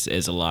peers,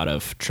 is a lot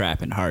of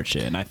trap and hard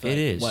shit. And I feel It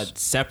like is. what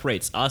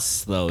separates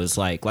us though is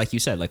like you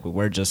said, like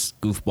we're just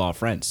goofball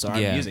friends. So our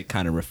music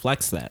kind of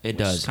reflects that. It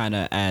does. Kind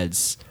of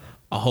adds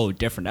a whole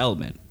different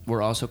element.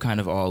 We're also kind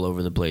of all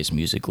over the place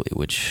musically,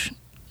 which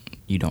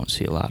you don't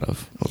see a lot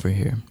of over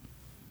here.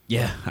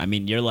 Yeah, I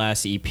mean your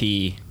last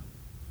EP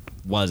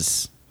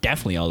was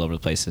definitely all over the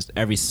place.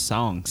 Every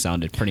song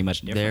sounded pretty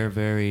much different. They're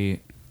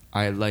very,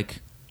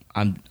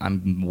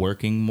 I'm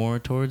working more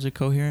towards a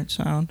coherent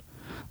sound,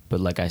 but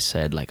like I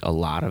said, like a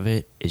lot of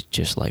it is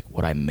just like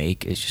what I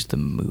make is just the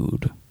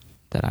mood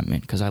that I'm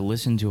in, because I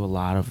listen to a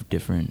lot of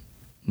different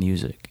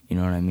music. You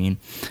know what I mean?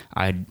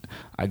 I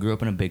grew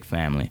up in a big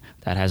family.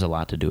 That has a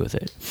lot to do with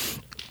it.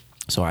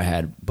 So I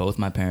had both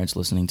my parents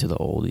listening to the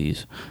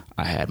oldies.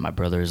 I had my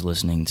brothers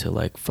listening to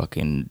like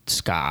fucking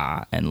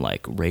ska and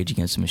like Rage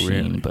Against the Machine,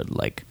 Really? but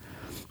like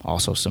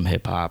also some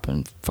hip hop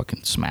and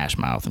fucking Smash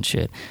Mouth and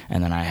shit.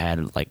 And then I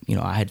had like,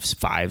 I had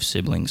 5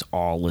 siblings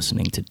all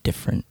listening to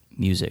different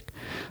music.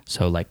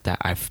 So like that,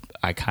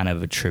 I kind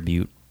of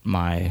attribute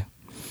my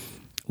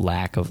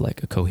lack of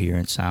like a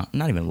coherent sound,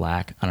 not even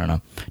lack, I don't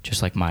know,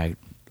 just like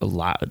a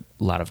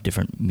lot of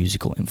different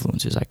musical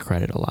influences. I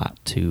credit a lot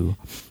to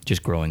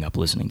just growing up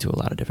listening to a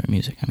lot of different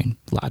music. I mean,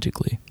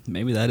 logically,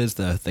 Maybe that is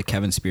the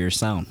Kevin Spears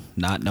sound,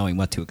 not knowing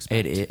what to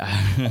expect.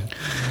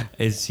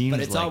 it seems, But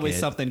it's like always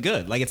something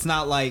good. Like it's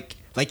not like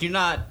you're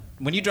not,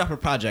 when you drop a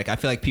project, I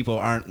feel like people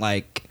aren't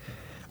like,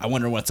 I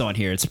wonder what's on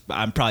here.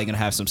 I'm probably gonna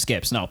have some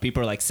skips. No,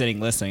 people are like sitting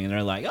listening and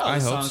they're like, oh, I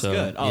this hope song's so.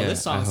 good. Oh, Yeah,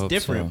 this I song's hope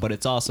different, so. but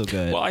it's also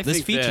good. Well, I this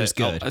think feature's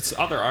good. It's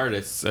other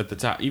artists at the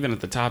top, even at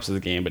the tops of the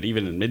game, but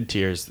even in mid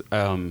tiers,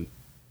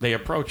 they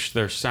approach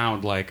their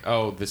sound like,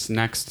 oh, this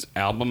next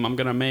album I'm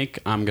gonna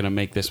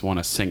make this one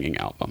a singing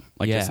album.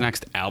 Like Yeah. this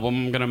next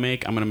album I'm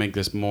gonna make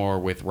this more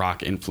with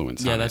rock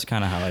influence. Yeah, on that's it.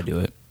 kind of how I do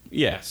it.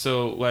 Yeah,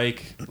 so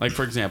like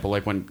for example,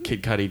 like when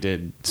Kid Cudi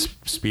did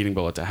Speeding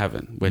Bullet to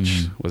Heaven,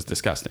 which was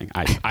disgusting.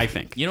 I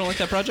think. You don't like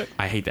that project?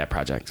 I hate that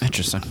project.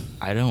 Interesting.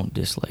 I don't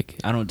dislike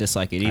it. I don't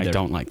dislike it either.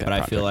 don't like that but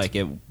I feel project. like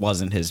it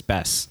wasn't his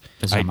best.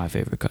 It's not my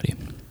favorite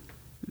Cudi.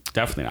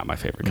 Definitely not my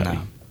favorite Cudi.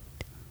 No.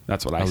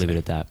 That's what I I'll say. leave it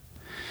at that.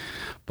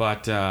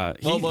 But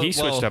he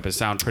switched well- up his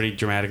sound pretty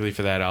dramatically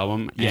for that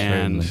album. Yeah,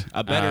 and certainly.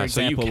 A better so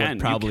you example can- would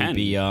you probably can.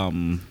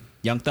 be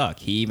Young Thug.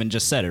 He even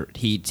just said it.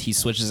 He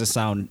switches his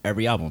sound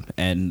every album,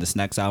 and this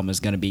next album is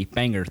going to be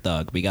Banger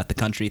Thug. We got the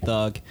Country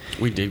Thug,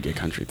 We did get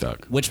Country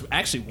Thug. which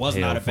actually was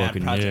Hell not a bad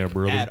fucking project yeah,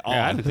 brother. at all.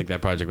 Yeah, I didn't think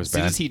that project was As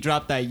soon bad. as he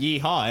dropped that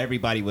Yeehaw,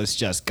 everybody was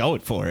just going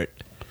for it.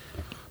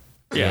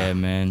 Yeah,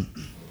 man.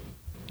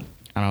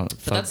 I don't.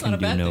 Thug that's not can a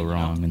do bad no thing, you know?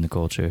 wrong in the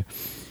culture.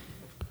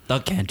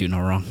 Thug can't do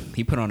no wrong.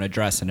 He put on a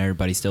dress, and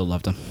everybody still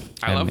loved him.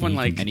 I love when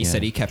like And he Yeah.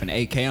 said he kept an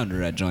AK under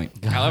that joint.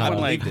 I love when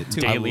believed like it,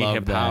 too. daily I love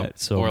hip hop that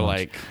so or much.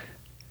 like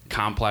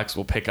Complex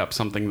will pick up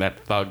something that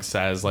Thug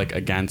says like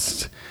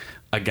against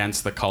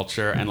the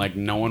culture, and like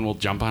no one will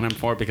jump on him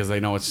for it because they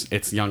know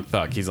it's Young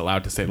Thug. He's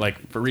allowed to say,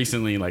 like, for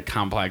recently, like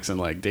Complex and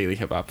like Daily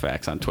Hip Hop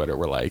Facts on Twitter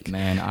were like,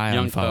 Man, I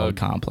Young unfollowed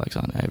Thug. Complex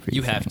on everything.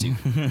 You have to.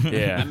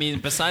 yeah. I mean,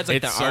 besides like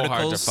It's the so hard to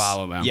articles,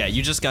 follow them. Yeah,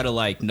 you just gotta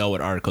like know what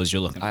articles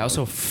you're looking for. I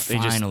also They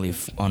just- finally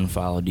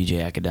unfollowed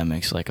DJ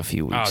Academics like a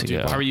few oh, weeks dude,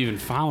 ago. why are you even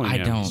following I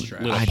him? don't.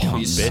 Little I don't punk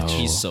He's, know. bitch.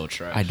 he's so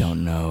trash. I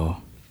don't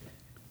know.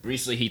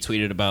 Recently, he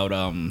tweeted about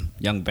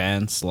young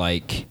bands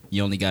like,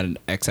 "You only got an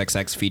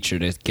XXX feature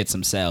to get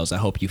some sales. I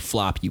hope you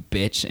flop, you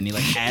bitch." And he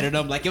like added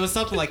them, like it was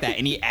something like that.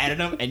 And he added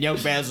them, and young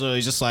bands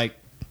was just like,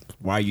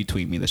 "Why are you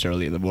tweeting me this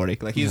early in the morning?"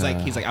 Like he's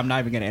like, "I'm not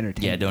even gonna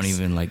entertain." Yeah, don't this."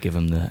 even like give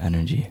him the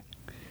energy.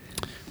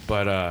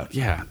 But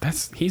yeah,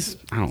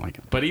 I don't like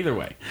it. But either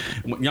way,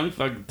 Young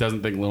Thug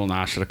doesn't think Lil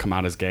Nas should have come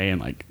out as gay,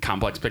 and like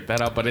Complex picked that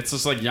up. But it's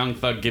just like Young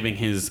Thug giving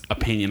his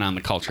opinion on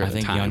the culture I at the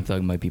think time. Young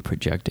Thug might be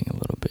projecting a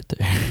little bit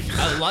there.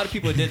 A lot of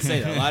people did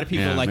say that. A lot of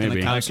people Yeah, like in maybe.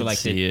 the comments I were can like,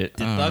 see "Did it.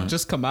 Thug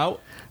just come out?"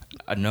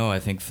 No, I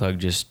think Thug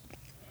just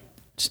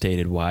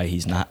stated why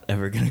he's not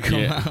ever gonna come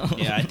Yeah. out.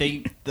 Yeah, I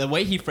think the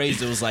way he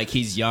phrased it was like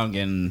he's young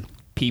and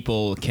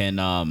people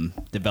can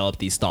develop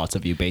these thoughts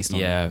of you based on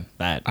Yeah,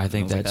 that. I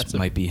think was like, that that's a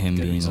might be him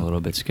good being reason. a little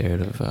bit scared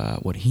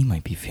of what he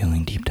might be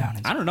feeling deep down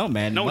inside. I don't know,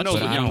 man. No one Once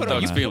knows you what Young put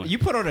on- Thug's feeling. You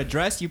put on a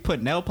dress, you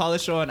put nail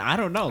polish on. I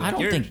don't know. I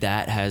don't You're- think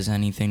that has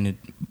anything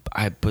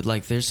to. But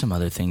like, there's some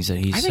other things that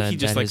he I said think he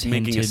just that likes has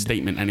making a hinted.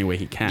 statement any way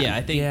he can. Yeah,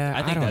 I think I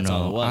I think don't that's know.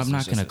 all it was. I'm was not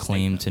just gonna a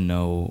claim statement. to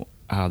know.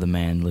 how the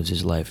man lives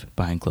his life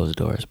behind closed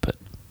doors, but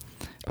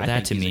I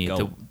that think to he's a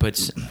me,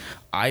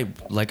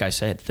 goat. like I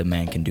said, the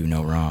man can do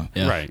no wrong.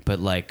 Yeah. Right. But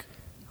like,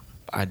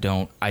 I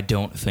don't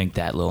think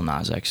that Lil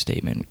Nas X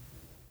statement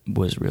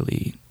was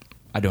really.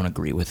 I don't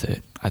agree with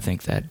it. I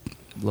think that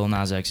Lil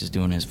Nas X is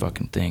doing his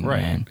fucking thing,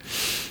 Right. man.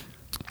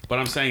 But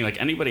I'm saying, like,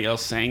 anybody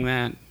else saying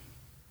that,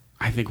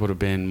 I think would have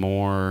been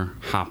more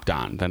hopped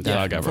on than Yeah,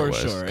 Thug ever for was.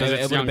 sure. Because It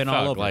it's would've Young been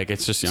all Thug. over. Like,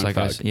 it's just It's Young like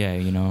Thug. yeah,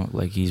 you know,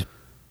 like he's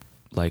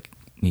like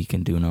he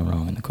can do no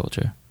wrong in the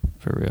culture,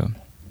 for real.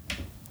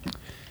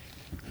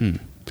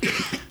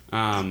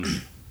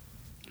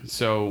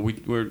 So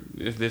we're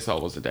this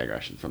all was a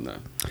digression from the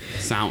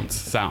sound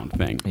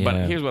thing. Yeah.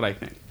 But here's what I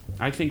think.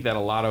 I think that a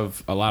lot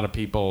of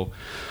people,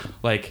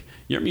 like,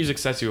 your music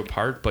sets you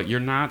apart, but you're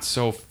not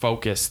so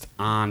focused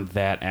on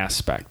that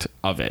aspect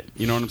of it.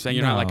 You know what I'm saying?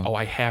 You're not No. like, oh,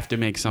 I have to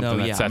make something No,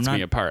 that yeah, sets I'm me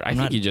not- apart. I I'm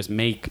think not- you just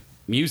make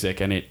music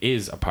and it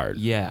is apart.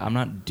 Yeah, I'm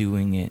not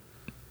doing it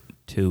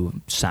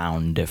to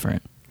sound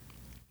different.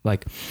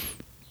 Like,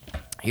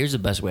 here's the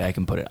best way I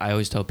can put it. I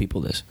always tell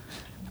people this.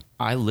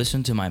 I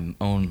listen to my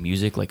own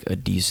music like a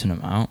decent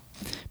amount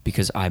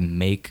because I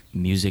make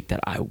music that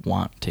I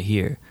want to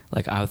hear.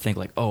 Like, I would think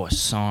like, oh, a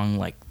song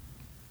like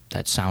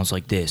that sounds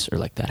like this or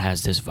like that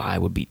has this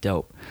vibe would be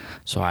dope.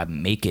 So I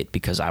make it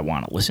because I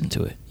want to listen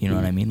to it. You know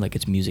what I mean? Like,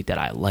 it's music that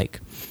I like.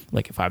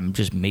 Like, if I'm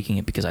just making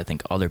it because I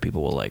think other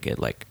people will like it,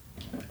 like,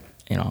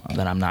 you know,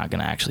 then I'm not going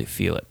to actually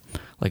feel it.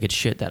 Like, it's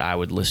shit that I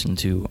would listen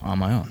to on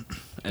my own.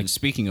 And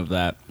speaking of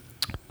that,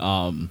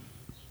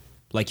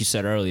 like you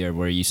said earlier,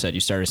 where you said you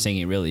started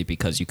singing really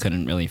because you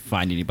couldn't really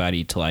find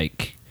anybody to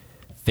like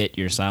fit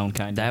your sound,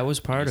 kind of. That was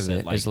part You of said,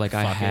 it. It's like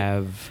I fuck it.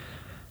 have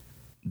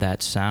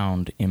that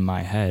sound in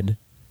my head,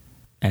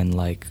 and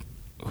like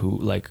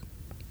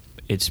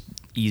it's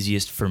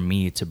easiest for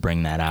me to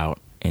bring that out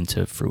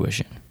into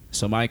fruition.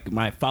 So my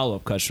follow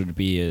up question would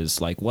be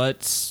is like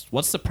what's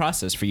the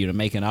process for you to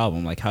make an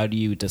album? Like, how do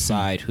you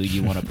decide who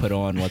you want to put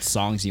on, what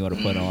songs you want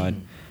to put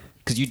on?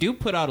 Because you do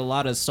put out a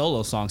lot of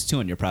solo songs too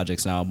in your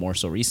projects now, more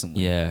so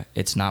recently. Yeah,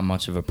 it's not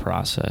much of a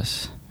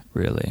process,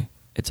 really.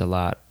 It's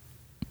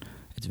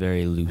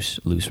very loose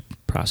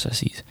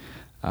processes.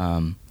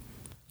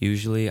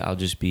 Usually I'll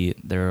just be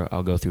there.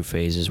 I'll go through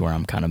phases where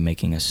I'm kind of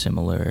making a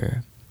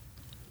similar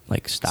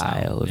like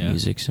style Sound, of yeah.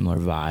 music, similar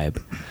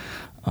vibe.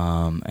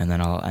 And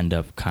then I'll end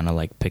up kind of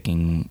like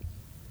picking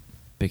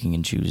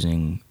and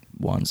choosing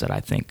ones that I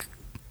think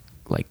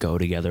like go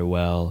together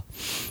well.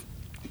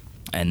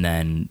 And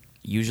then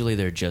usually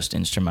they're just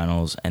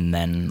instrumentals, and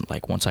then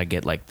like once I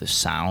get like the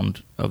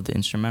sound of the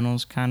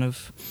instrumentals kind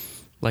of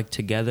like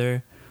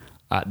together,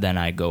 then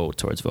I go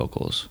towards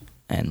vocals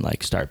and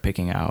like start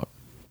picking out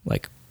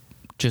like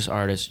just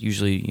artists,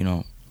 usually, you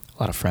know, a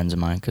lot of friends of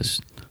mine,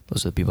 because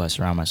those are the people I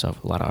surround myself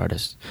with, a lot of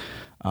artists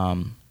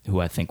who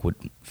I think would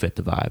fit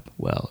the vibe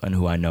well, and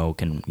who I know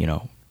can, you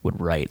know, would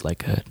write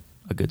like a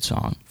good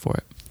song for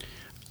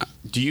it.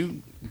 Do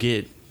you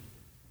get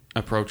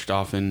approached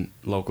often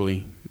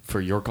locally for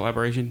your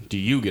collaboration? Do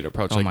you get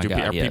approached? Oh like, my God,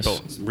 are yes.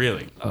 people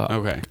really?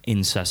 Okay.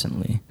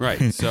 Incessantly.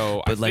 Right. So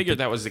I But, like, figured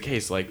that was the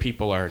case. Like,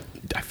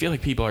 I feel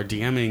like people are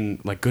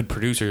DMing like good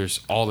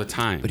producers all the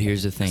time. But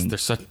here's the thing. They're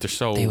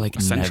so They like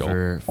essential.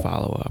 never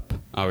follow up.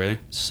 Oh, really?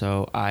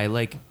 So I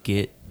like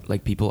get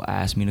like people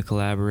ask me to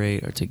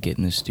collaborate or to get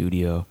in the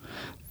studio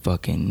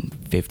fucking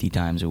 50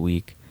 times a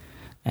week,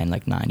 and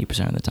like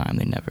 90% of the time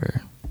they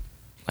never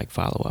like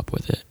follow up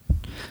with it.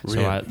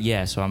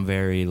 Really? So I'm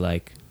very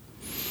like,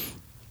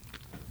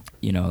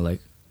 you know, like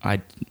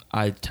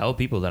I tell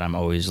people that I'm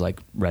always like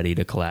ready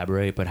to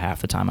collaborate, but half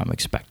the time I'm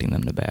expecting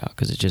them to bail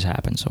because it just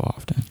happens so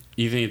often.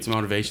 You think it's a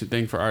motivation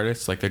thing for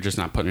artists? Like, they're just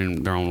not putting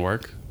in their own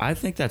work? I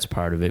think that's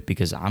part of it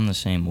because I'm the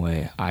same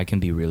way. I can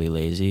be really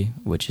lazy,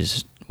 which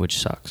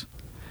sucks.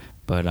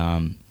 But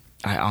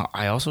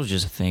I also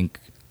just think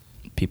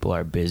people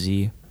are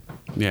busy,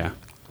 Yeah.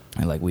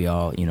 and like we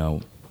all, you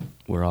know,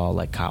 we're all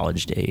like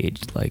college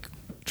age, like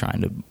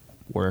trying to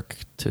work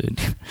to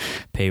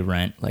pay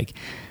rent. Like,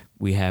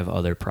 we have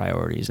other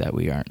priorities that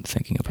we aren't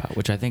thinking about,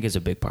 which I think is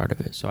a big part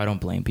of it. So I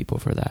don't blame people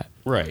for that.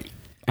 Right.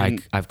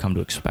 And I've come to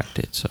expect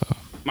it. So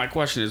my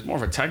question is more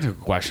of a technical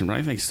question, but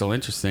I think still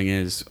interesting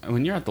is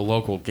when you're at the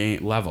local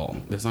game level,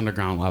 this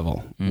underground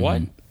level,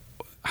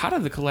 how do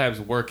the collabs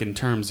work in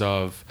terms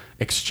of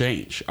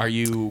exchange? Are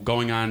you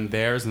going on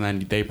theirs and then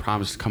they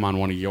promise to come on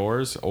one of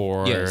yours,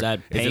 or Yeah, is that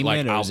is it like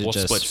payment, or is it we'll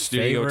just split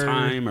studio favor?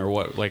 time, or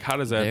what? Like, how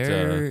does that?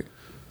 They're-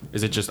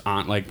 Is it just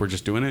on like we're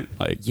just doing it?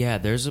 Like, yeah,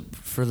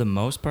 for the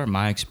most part,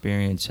 my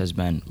experience has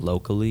been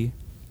locally,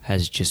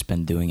 has just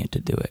been doing it to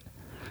do it.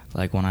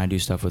 Like when I do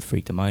stuff with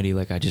Freak the Mighty,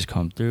 like I just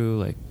come through,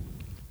 like,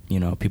 you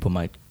know, people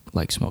might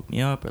like smoke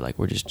me up, or like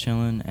we're just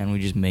chilling and we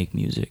just make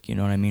music. You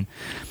know what I mean?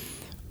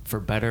 For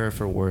better or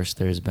for worse,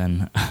 there's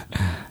been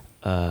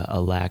a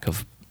lack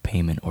of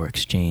payment or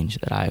exchange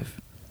that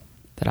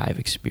I've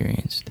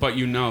experienced. but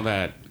you know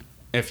that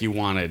if you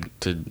wanted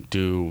to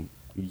do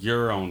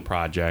your own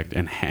project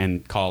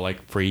and call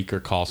like Freak or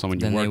call someone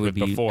you Then they worked would with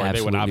be before,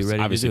 they would absolutely ready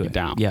to obviously do be it.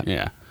 down. Yeah.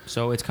 Yeah.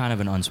 So it's kind of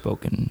an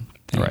unspoken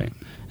thing. Right.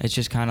 It's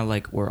just kind of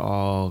like we're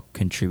all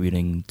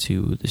contributing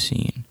to the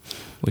scene,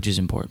 which is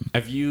important.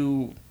 If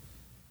you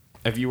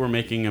were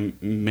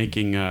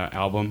making a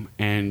album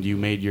and you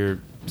made your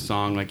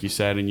song like you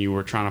said, and you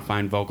were trying to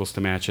find vocals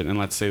to match it, and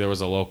let's say there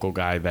was a local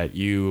guy that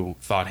you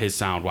thought his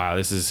sound,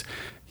 wow,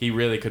 he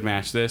really could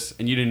match this,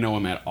 and you didn't know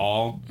him at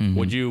all,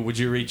 would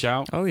you reach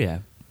out? Oh yeah.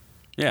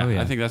 Yeah, Oh,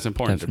 yeah. I think that's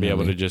important to be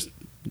able to Definitely.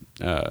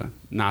 just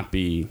not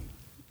be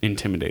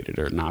intimidated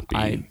or not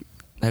be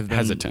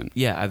hesitant.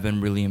 Yeah, I've been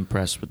really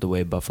impressed with the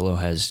way Buffalo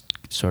has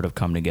sort of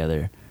come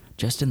together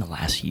just in the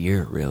last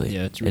year, really.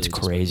 Yeah, it's really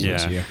just crazy. been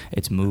this year.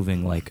 It's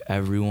moving. Like,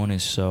 everyone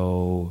is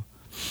so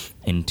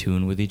in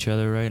tune with each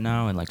other right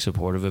now and, like,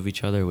 supportive of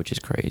each other, which is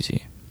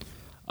crazy.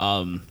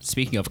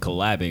 Speaking of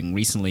collabing,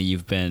 recently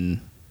you've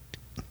been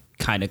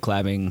kind of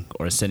collabing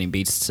or sending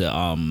beats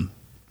to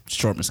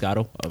Short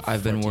Moscato.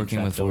 I've been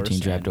working with 14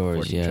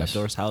 Trapdoors, yes.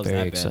 How's Very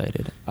that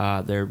excited.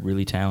 They're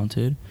really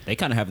talented. They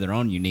kind of have their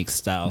own unique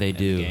style. They in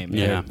do. The game.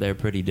 Yeah. They're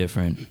pretty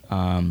different.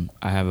 I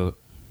have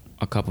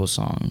a couple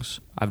songs.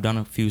 I've done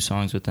a few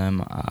songs with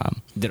them.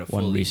 Did a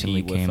full one EP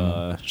recently with,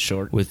 came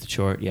Short. with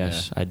Short.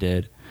 Yes, Yeah. I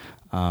did.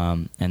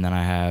 And then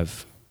I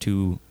have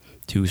two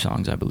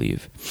songs, I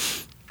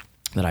believe,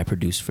 that I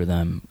produced for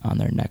them on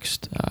their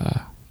next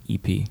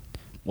EP.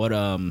 What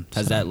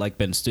has that like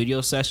been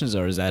studio sessions,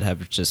 or does that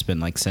have just been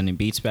like sending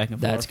beats back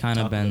and forth? That's kind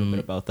of Talk a little been bit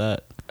about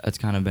that. That's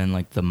kind of been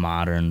like the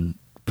modern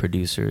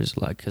producers,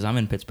 like, because I'm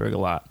in Pittsburgh a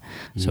lot,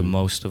 so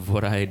most of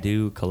what I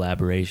do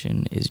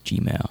collaboration is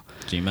Gmail.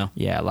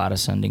 Yeah, a lot of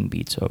sending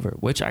beats over,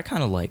 which I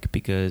kind of like,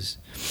 because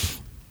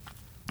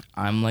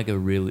I'm like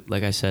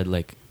like I said,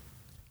 like,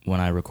 when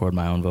I record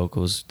my own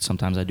vocals,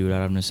 sometimes I do it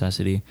out of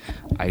necessity.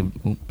 I'm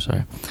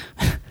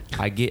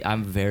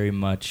very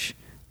much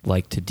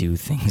like to do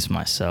things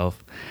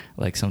myself.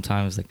 Like,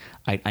 sometimes, like,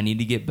 I need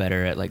to get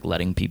better at, like,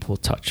 letting people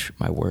touch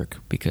my work,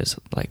 because,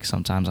 like,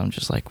 sometimes I'm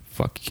just like,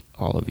 fuck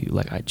all of you.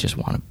 Like, I just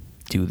want to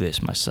do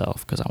this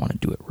myself because I want to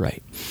do it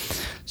right.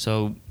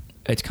 So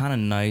it's kind of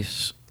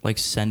nice, like,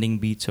 sending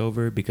beats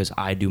over, because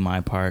I do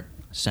my part,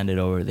 send it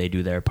over, they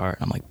do their part,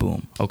 and I'm like,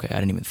 boom, okay, I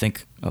didn't even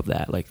think of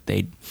that. Like,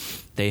 they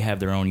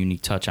have their own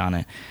unique touch on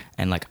it,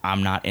 and, like,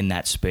 I'm not in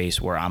that space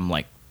where I'm,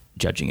 like,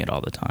 judging it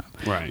all the time.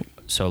 Right.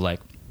 So,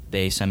 like,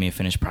 they send me a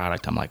finished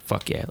product, I'm like,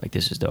 fuck yeah, like,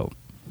 this is dope.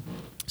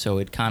 So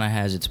it kind of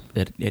has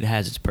it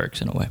has its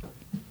perks in a way.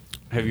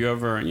 Have you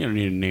ever, you don't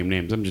need to name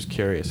names, I'm just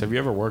curious, have you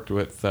ever worked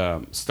with,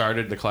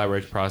 started the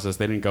collaboration process,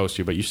 they didn't ghost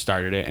you, but you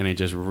started it and it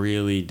just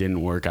really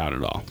didn't work out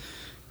at all?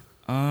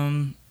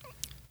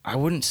 I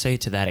wouldn't say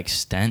to that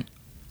extent,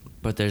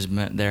 but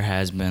there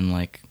has been,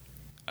 like,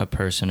 a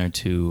person or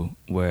two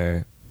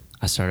where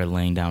I started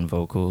laying down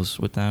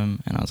vocals with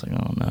them, and I was like,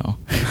 oh no.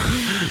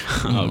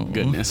 Oh,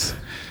 goodness.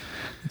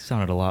 It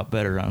sounded a lot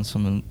better on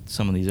some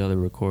of these other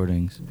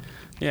recordings.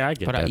 Yeah, I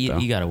get But that, though.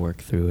 you got to work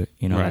through it.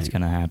 You know, that's Right.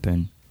 going to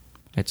happen.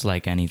 It's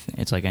like anything.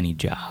 It's like any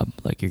job.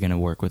 Like, you're going to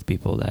work with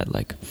people that,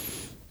 like,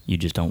 you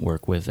just don't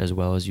work with as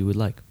well as you would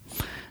like.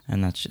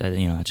 And that's,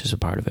 that's just a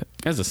part of it.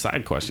 As a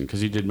side question,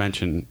 because you did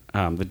mention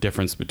the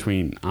difference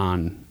between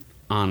on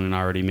an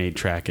already made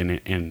track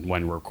and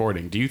when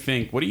recording. Do you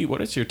think,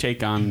 what is your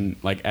take on,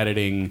 like,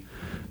 editing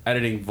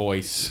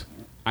voice?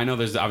 I know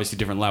there's obviously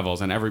different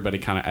levels, and everybody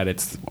kind of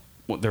edits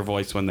their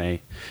voice when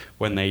they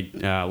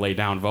lay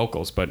down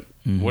vocals, but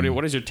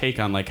what is your take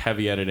on, like,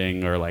 heavy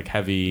editing or, like,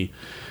 heavy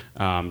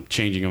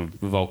changing of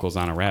vocals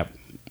on a rap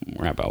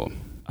album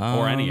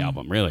or any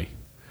album, really?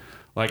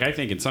 Like, I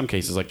think in some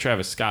cases, like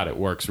Travis Scott, it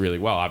works really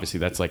well. Obviously,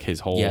 that's like his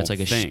whole it's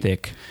like a thing.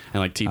 shtick. And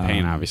like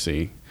T-Pain,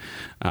 obviously,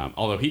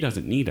 although he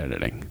doesn't need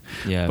editing,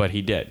 Yeah. but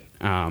he did.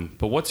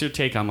 But what's your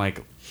take on,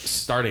 like,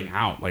 starting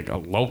out, like, a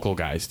local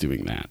guys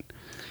doing that?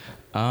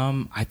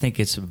 I think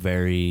it's a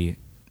very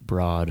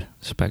broad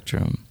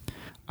spectrum.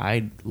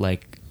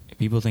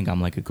 People think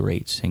I'm, like, a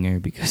great singer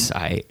because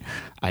I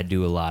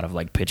do a lot of,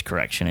 like, pitch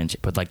correction and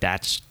shit, but, like,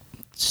 that's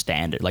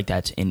standard. Like,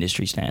 that's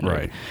industry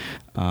standard.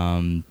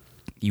 Right.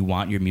 You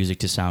want your music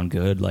to sound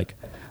good. Like,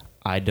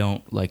 I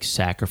don't, like,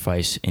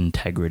 sacrifice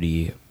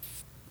integrity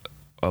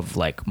of,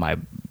 like, my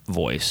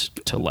voice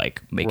to,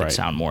 like, make Right. it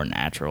sound more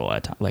natural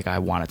at times. Like, I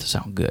want it to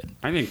sound good.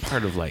 I think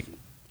part of, like,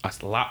 a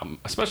lot,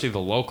 especially the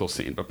local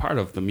scene, but part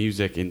of the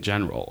music in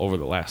general over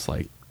the last,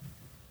 like,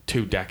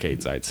 2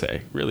 decades, I'd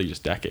say, really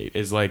just decade,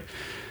 is, like,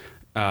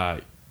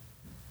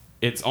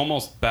 it's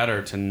almost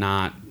better to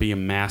not be a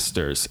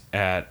masters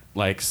at,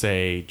 like,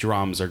 say,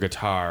 drums or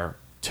guitar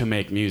to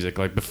make music.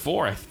 Like,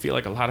 before, I feel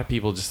like a lot of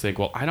people just think,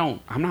 well, I'm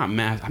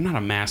not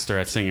a master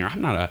at singing, or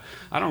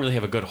I don't really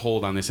have a good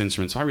hold on this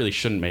instrument, so I really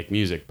shouldn't make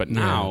music. But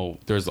now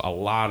there's a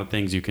lot of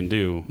things you can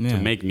do to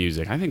make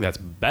music. I think that's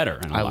better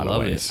in a lot of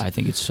ways. I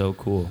think it's so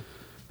cool.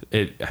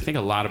 I think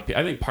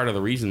part of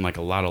the reason, like,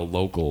 a lot of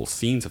local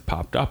scenes have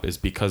popped up is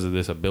because of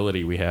this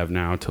ability we have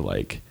now to,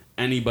 like,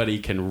 anybody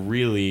can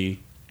really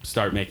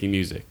start making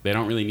music. They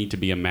don't really need to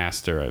be a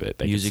master of it.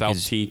 They can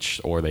self-teach,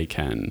 or they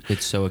can.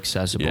 It's so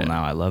accessible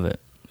now. I love it.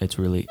 It's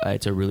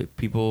a really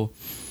people.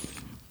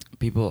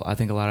 I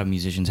think a lot of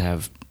musicians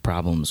have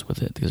problems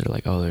with it because they're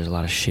like, oh, there's a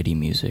lot of shitty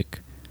music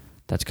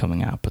that's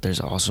coming out, but there's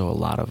also a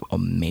lot of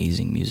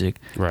amazing music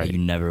Right. that you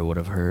never would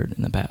have heard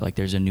in the past. Like,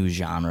 there's a new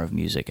genre of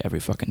music every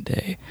fucking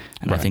day,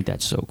 and I Right. think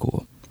that's so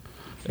cool.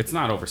 It's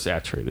not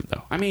oversaturated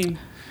though. I mean,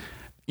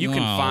 you can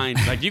No. find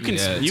like you can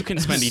Yeah, you can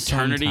spend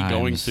eternity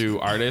going sometimes. through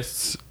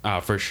artists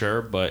for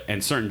sure, but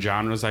and certain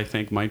genres I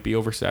think might be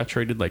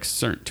oversaturated. Like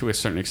to a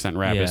certain extent,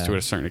 rap is, Yeah. to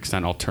a certain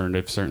extent,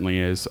 alternative certainly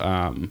is.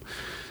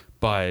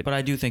 But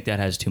I do think that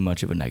has too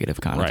much of a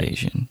negative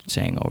connotation,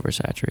 saying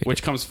oversaturated.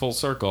 which comes full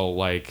circle,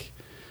 like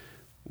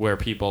where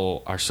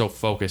people are so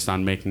focused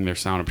on making their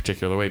sound a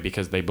particular way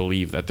because they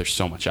believe that there's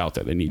so much out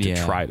there they need to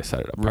try to set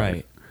it apart.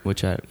 Right.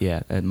 Which,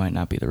 it might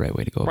not be the right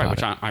way to go Right, about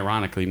which it.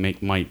 ironically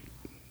might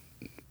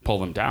pull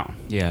them down.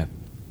 Yeah.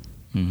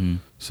 Mm-hmm.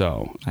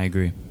 So, I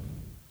agree.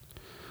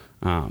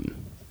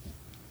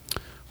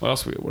 what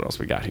else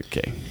we got here,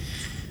 Kay?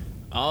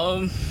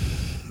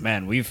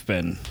 Man, we've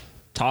been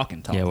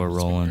talking. Yeah, we're It's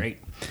been rolling. Great.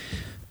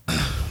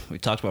 We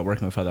talked about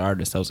working with other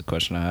artists. That was a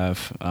question I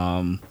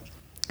have.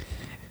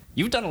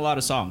 You've done a lot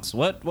of songs.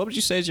 What would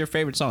you say is your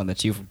favorite song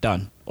that you've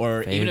done?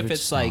 Or even if Favorite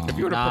it's like, song. If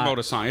you were to not- promote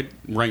a song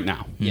right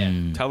now, Yeah.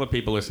 tell the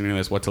people listening to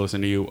this what to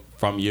listen to you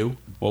from you.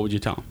 What would you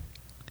tell them?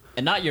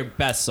 and not your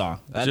best song.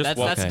 Just That's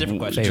what- a different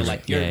Okay. question. Favorite.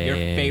 Like your Yeah,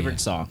 yeah, favorite yeah.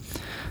 song.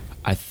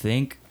 I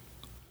think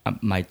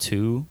my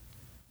two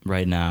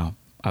right now,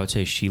 I would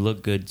say She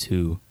Looked Good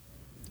Too,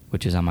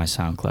 which is on my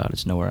SoundCloud.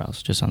 It's nowhere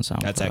else, just on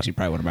SoundCloud. That's actually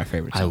probably one of my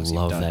favorite I songs. you've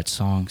love done. that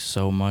song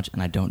so much,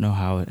 and I don't know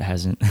how it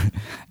hasn't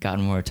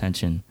gotten more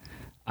attention.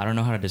 I don't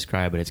know how to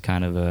describe it. It's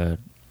kind of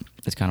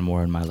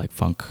more in my like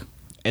funk.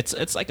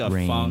 It's like a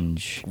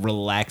range. funk,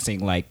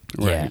 relaxing, like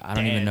Yeah, I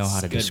don't even know dance, how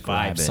to good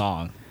describe vibe it.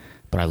 song.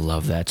 But I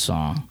love that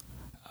song.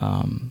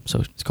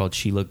 So it's called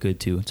She Looked Good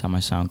Too. It's on my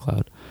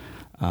SoundCloud.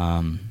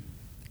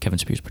 Kevin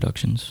Spears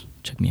Productions.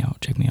 Check me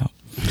out.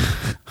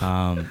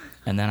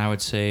 And then I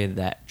would say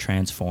that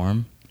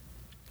Transform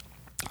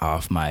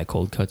off my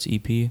Cold Cuts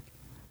EP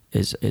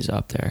is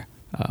up there,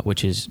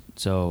 which is,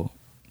 so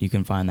you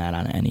can find that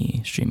on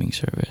any streaming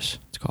service.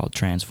 It's called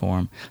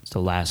Transform. It's the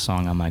last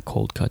song on my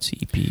Cold Cuts E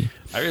EP.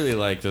 I really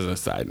liked, as a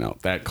side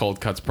note, that Cold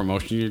Cuts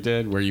promotion you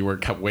did where you were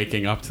kept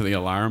waking up to the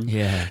alarm.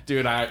 Yeah.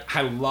 Dude,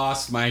 I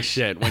lost my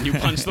shit. When you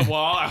punched the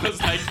wall, I was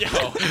like, yo.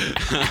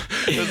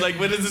 I was like,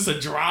 what is this, a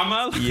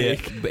drama?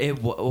 Like,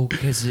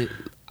 Because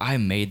I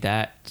made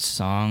that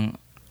song,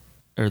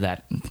 or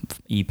that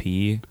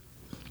EP,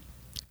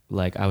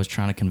 like I was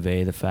trying to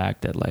convey the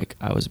fact that like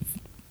I was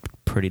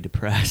pretty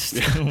depressed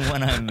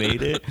when I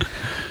made it,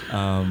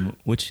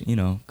 which, you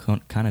know,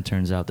 kind of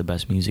turns out the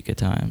best music at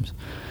times.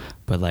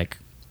 But like,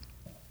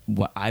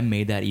 I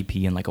made that EP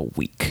in like a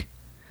week,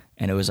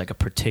 and it was like a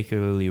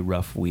particularly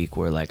rough week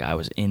where like I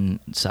was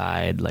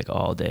inside like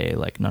all day,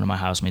 like none of my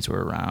housemates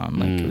were around,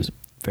 like it was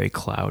very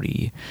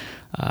cloudy.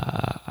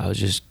 I was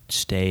just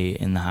stay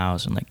in the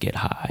house and like get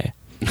high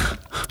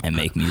and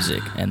make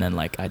music, and then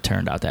like I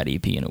turned out that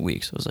EP in a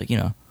week. So it was like, you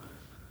know,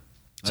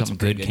 That's something a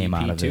pretty good came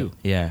EP out of too.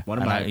 it. Yeah, One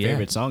of And my yeah.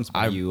 favorite songs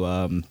by you,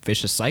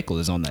 Vicious Cycle,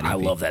 is on that EP. I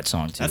love that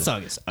song too. That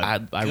song is a I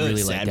good,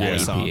 really like sad that boy EP.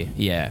 song.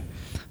 Yeah,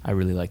 I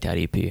really like that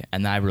EP,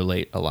 and I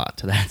relate a lot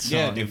to that song.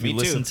 Yeah, dude, if me you too.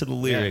 listen to the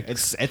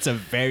lyrics, it's a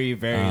very,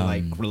 very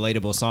like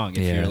relatable song. If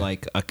yeah. you're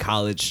like a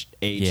college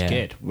age Yeah.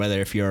 kid,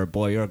 whether if you're a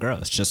boy or a girl,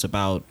 it's just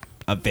about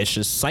a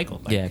vicious cycle.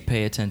 Like, yeah,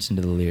 pay attention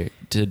to the lyric.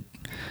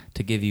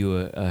 To give you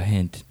a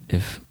hint,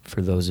 if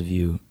for those of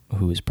you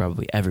who is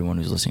probably everyone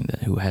who's listening to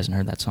who hasn't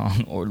heard that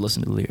song or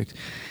listened to the lyrics,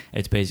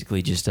 it's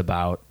basically just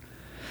about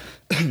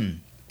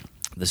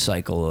the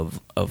cycle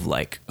of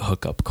like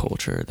hookup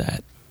culture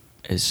that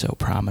is so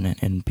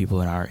prominent in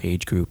people in our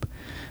age group,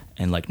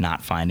 and like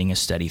not finding a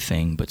steady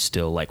thing but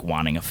still like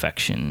wanting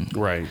affection,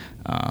 right.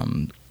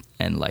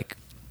 and like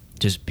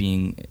just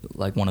being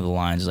like, one of the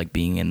lines is like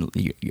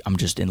I'm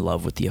just in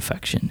love with the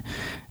affection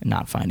and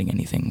not finding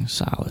anything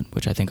solid,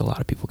 which I think a lot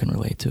of people can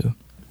relate to.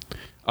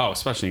 Oh,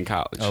 especially in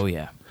college. Oh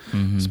yeah.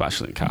 Mhm.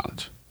 Especially in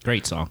college.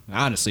 great song.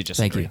 Honestly, just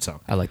Thank a great you. song.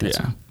 I like that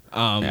Yeah.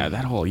 song. Yeah,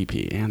 that whole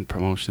EP and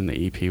promotion, the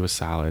EP was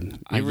solid.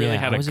 You really Yeah,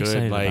 had I a was good,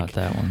 excited like, about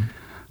that one.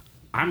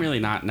 I'm really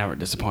never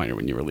disappointed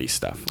when you release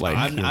stuff. Like,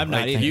 I'm not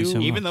Thank even. you so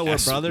much. Even though we're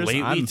as brothers,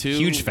 lately, I'm too, a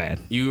huge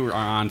fan. You are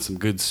on some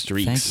good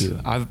streaks. Thank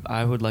you.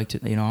 I would like to,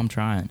 you know, I'm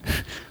trying.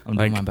 I'm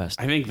doing my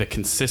best. I think the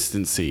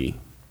consistency,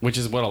 which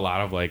is what a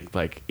lot of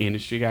like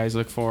industry guys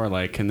look for,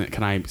 like can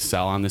I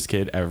sell on this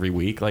kid every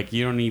week? Like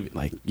you don't even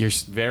like you're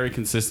very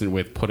consistent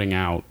with putting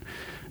out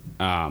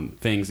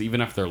things,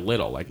 even if they're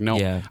little. Like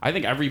Yeah. I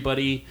think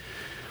everybody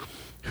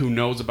who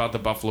knows about the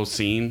Buffalo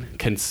scene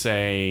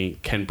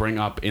can bring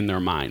up in their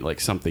mind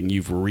like something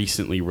you've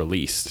recently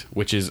released,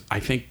 which is I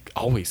think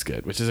always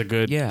good, which is a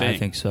good Yeah, thing. I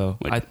think so.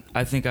 Like-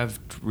 I think I've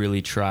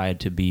really tried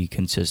to be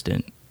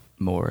consistent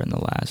more in the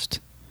last,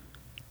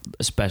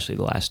 especially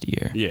the last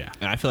year. Yeah.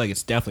 And I feel like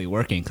it's definitely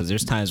working because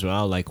there's times where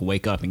I'll like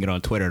wake up and get on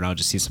Twitter and I'll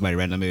just see somebody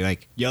randomly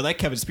like, "Yo, that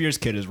Kevin Spears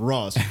kid is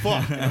raw as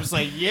fuck." And I was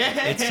like,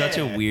 "Yeah." It's such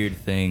a weird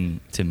thing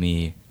to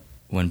me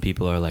when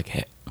people are like,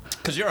 "Hey,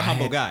 because you're a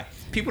humble guy.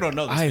 People don't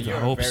know this. I but you're a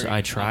hope so. very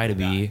I try to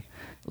humble be." guy.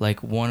 Like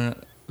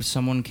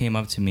someone came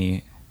up to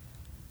me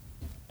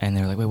And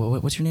they were like, wait,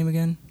 what's your name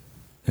again?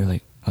 They're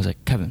like, I was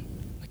like, Kevin.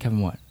 Like, Kevin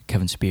what?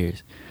 Kevin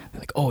Spears. They're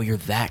like, oh, you're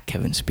that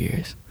Kevin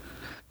Spears.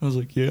 I was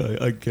like, yeah,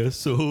 I guess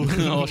so.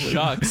 Oh,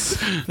 shucks.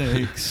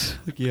 Thanks.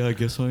 Like, yeah, I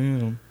guess I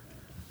am.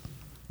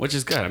 Which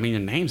is good. I mean,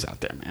 your name's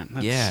out there, man.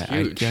 That's Yeah,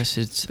 huge. I guess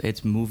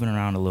it's moving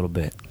around a little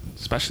bit.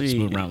 Especially It's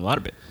moving around a lot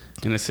of it.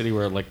 in a city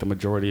where like the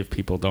majority of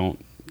people don't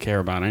care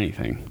about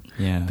anything.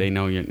 Yeah. They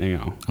know you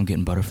know. I'm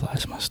getting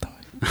butterflies in my stomach.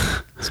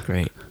 It's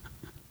great.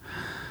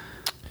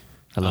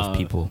 I love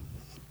people.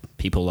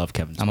 People love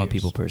Kevin Spears. I'm a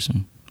people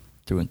person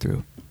through and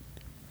through.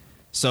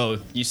 So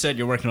you said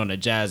you're working on a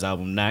jazz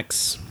album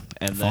next,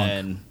 and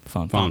then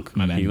Funk.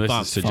 My bad. He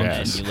listens to Funk.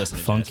 jazz. And you listen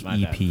to Funk jazz, my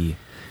bad. EP.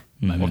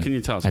 My What can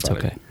you tell us That's about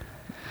okay.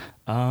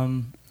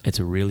 it? It's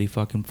really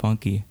fucking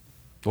funky.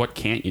 What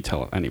can't you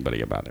tell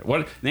anybody about it?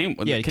 What name?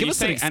 Yeah, can give you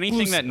us an say anything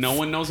that exclusive. no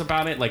one knows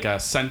about it? Like a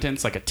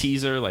sentence, like a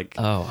teaser, like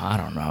Oh, I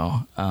don't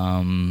know.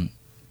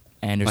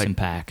 Anderson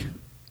Like-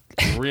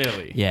 Paak.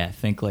 really? Yeah,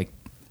 think like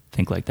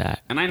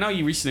that. And I know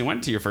you recently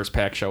went to your first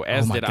Pack show,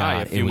 as Oh my did God, I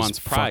a it few was months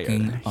prior.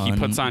 fucking He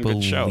puts on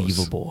good shows.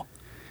 Unbelievable.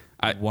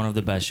 One of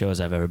the best shows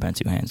I've ever been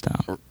to, hands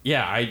down.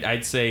 Yeah,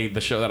 I'd say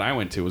the show that I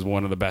went to was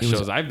one of the best It was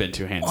shows I've been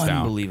to, hands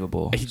down.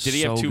 Unbelievable. Did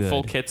he have So two good.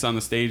 full kits on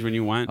the stage when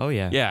you went? Oh,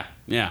 yeah.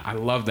 Yeah. I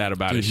love that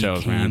about Dude, his shows,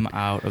 he came man.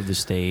 out of the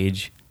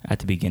stage at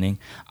the beginning.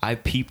 I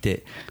peeped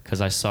it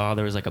because I saw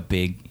there was like a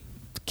big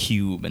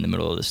cube in the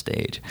middle of the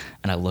stage,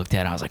 and I looked at it.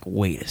 And I was like,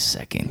 "Wait a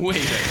second!" Wait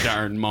a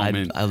darn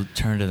moment. I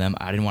turned to them.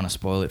 I didn't want to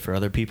spoil it for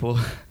other people,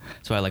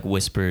 so I like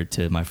whispered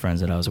to my friends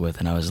that I was with,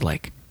 and I was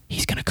like,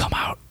 "He's gonna come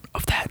out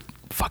of that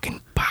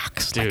fucking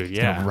box, Dude, like, he's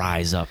yeah. gonna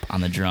rise up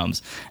on the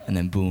drums." And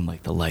then boom,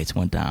 like the lights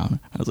went down.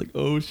 I was like,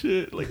 "Oh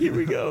shit!" Like here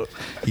we go.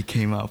 He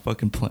came out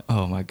fucking playing.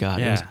 Oh my god,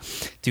 it Yeah.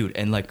 was- dude,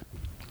 and like.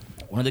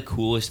 One of the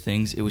coolest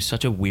things, it was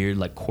such a weird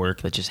like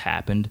quirk that just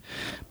happened,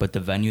 but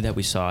the venue that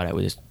we saw it at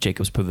was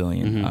Jacobs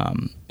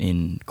Pavilion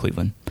in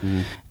Cleveland,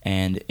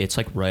 and it's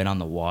like right on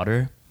the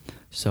water,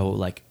 so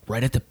like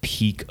right at the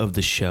peak of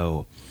the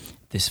show,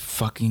 this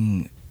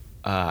fucking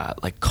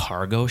like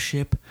cargo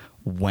ship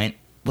went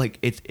like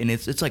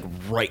it's like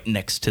right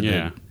next to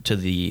Yeah.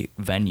 the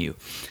venue.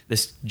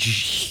 This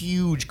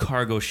huge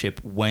cargo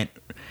ship went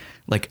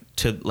like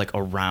to like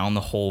around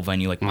the whole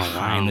venue, like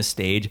behind wow. the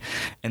stage,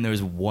 and there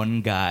was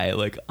one guy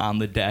like on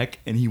the deck,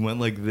 and he went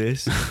like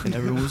this, and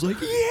everyone was like,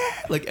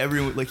 yeah, like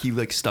everyone, like he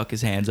like stuck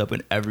his hands up,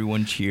 and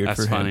everyone cheered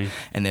That's for funny. him,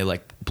 and they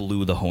like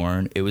blew the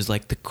horn. It was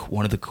like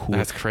one of the cool.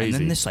 That's crazy.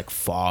 And then this like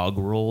fog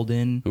rolled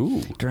in.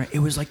 Ooh. It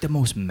was like the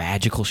most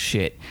magical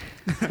shit,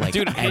 like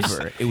Dude,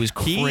 ever. It was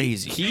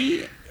crazy.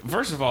 He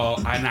first of all,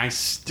 and I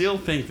still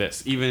think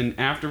this, even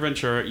after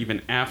Ventura,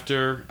 even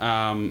after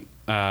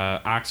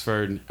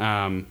Oxford,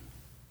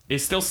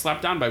 is still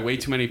slept on by way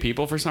too many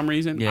people for some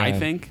reason. Yeah. I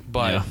think,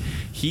 but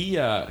he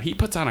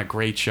puts on a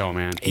great show,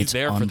 man. He's It's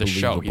there for the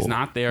show. He's unbelievable.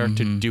 not there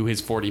to do his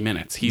 40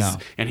 minutes. He's No.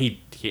 and he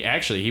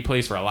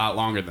plays for a lot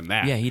longer than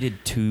that. Yeah, he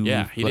did two.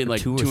 Yeah, he did,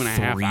 like, two or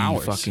 2.5 three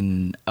hours.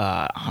 fucking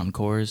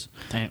encores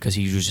Damn. because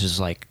he was just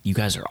like, "You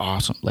guys are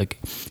awesome!" Like,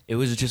 it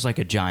was just like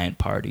a giant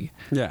party.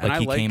 Yeah, and I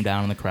like he like- came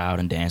down in the crowd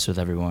and danced with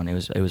everyone. It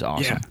was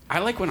awesome. Yeah, I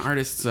like when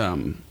artists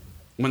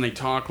when they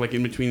talk like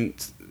in between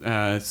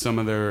some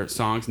of their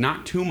songs,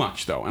 not too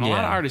much though. And a lot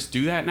of Yeah. artists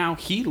do that now.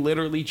 He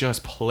literally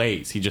just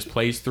plays. He just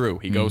plays through.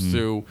 He goes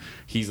through.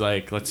 He's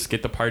like, let's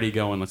get the party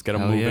going. Let's get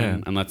them Hell moving, yeah.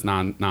 and let's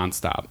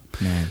nonstop.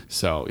 Man.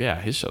 So yeah,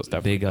 his show's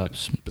definitely Big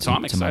ups. So I'm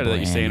to my excited boy that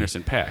you say Andy.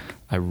 Anderson Paak.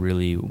 I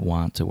really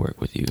want to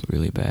work with you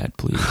really bad.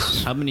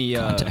 Please How many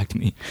contact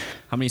me.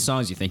 How many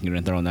songs you think you're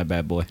gonna throw on that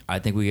bad boy? I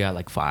think we got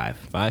like five.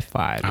 Five.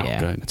 Oh, Yeah,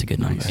 good. that's a good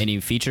number. Nice.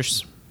 Any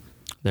features?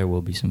 There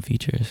will be some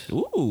features.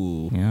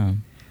 Ooh. Yeah.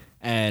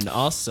 And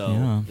also,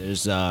 Yeah.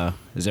 there's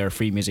is there a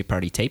free music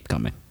party tape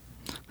coming?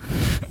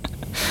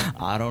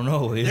 I don't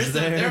know. Is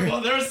there?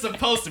 there was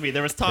supposed to be.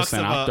 There was talks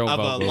Listen, Octo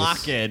vocals.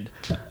 lock-in.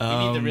 We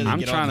need to really I'm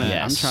get trying on to-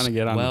 that. I'm trying to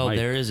get on the Well, mic.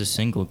 there is a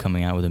single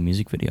coming out with a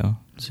music video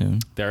soon,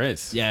 There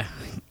is. Yeah.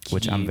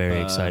 which I'm very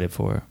Keep, excited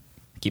for.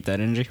 Keep that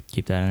energy.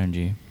 Keep that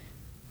energy.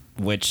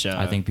 Which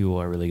I think people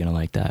are really gonna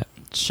like that.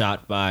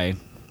 shot by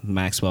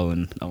Maxwell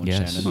and Owen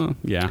Yes. Shannon. Well,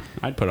 yeah,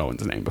 I'd put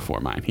Owen's name before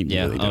mine. He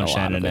Yeah, really did a Owen lot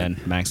Shannon of it.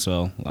 and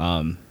Maxwell.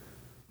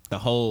 The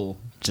whole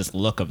just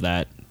look of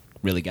that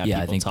really got Yeah,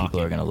 people I think talking.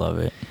 people are gonna love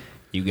it.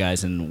 You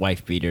guys in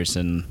wife beaters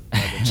and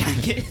leather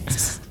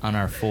jackets On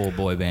our full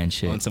boy band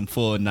shit. on some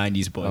full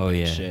 90s boy Oh band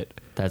yeah, shit.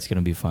 that's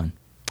gonna be fun.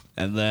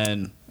 And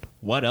then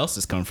what else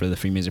is coming for the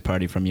free music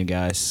party from you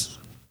guys?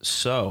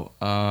 So,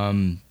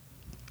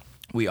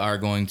 we are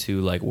going to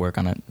like work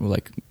on it,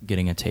 like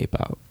getting a tape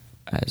out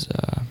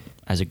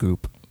as a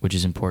group, which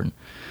is important.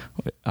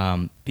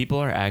 People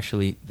are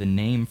actually, the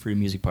name Free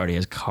Music Party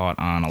has caught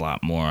on a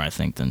lot more, I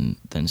think, than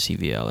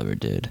CVL ever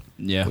did.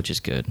 Yeah. Which is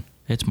good.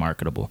 It's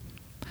marketable.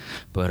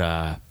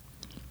 But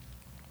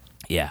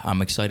yeah,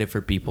 I'm excited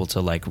for people to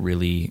like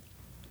really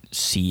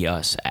see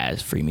us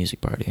as Free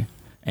Music Party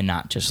and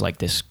not just like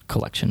this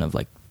collection of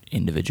like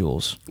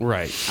individuals.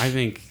 Right. I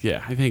think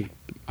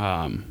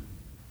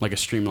like a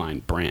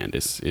streamlined brand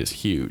is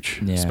huge,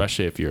 Yeah.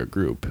 especially if you're a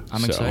group. I'm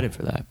So, excited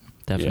for that.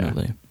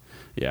 Definitely.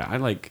 Yeah, I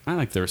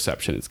like the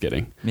reception it's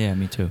getting. Yeah,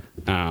 me too.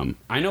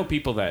 I know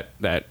people that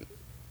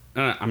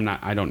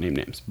I don't name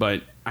names,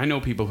 but I know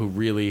people who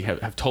really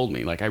have told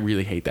me, like, I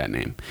really hate that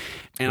name.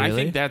 And Really? I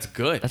think that's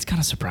good. That's kind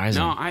of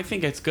surprising. No, I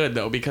think it's good,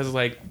 though, because,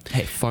 like,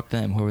 Hey, fuck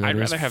them. Whoever that I'd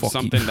is, rather have fuck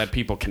something you. that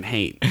people can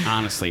hate,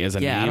 honestly, as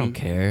a Yeah, I name. don't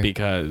care.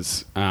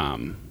 Because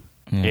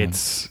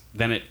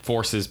then it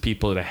forces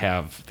people to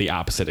have the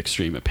opposite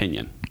extreme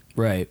opinion.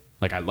 Right.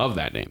 Like, I love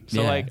that name.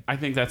 So, Yeah. like, I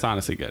think that's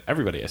honestly good.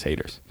 Everybody has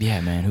haters.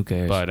 Yeah, man. Who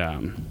cares? But, I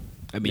mean,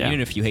 Yeah.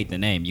 even if you hate the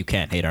name, you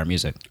can't hate our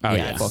music. Oh,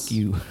 yeah, yeah. fuck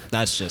you.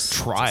 That's just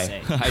Try. to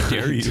say. I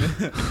dare you.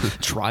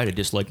 Try to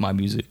dislike my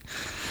music.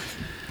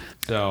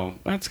 so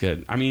that's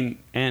good. I mean,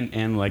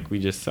 and like we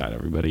just said,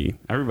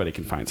 everybody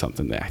can find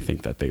something that I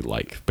think that they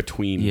like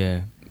between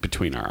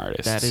our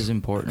artists. That is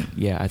important.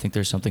 Yeah, I think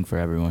there's something for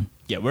everyone.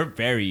 Yeah, we're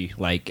very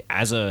like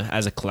as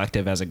a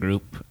collective, as a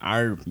group,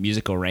 our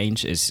musical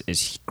range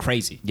is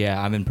crazy.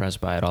 Yeah, I'm impressed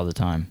by it all the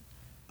time.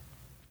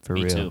 For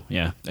Me real. too.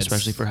 Yeah,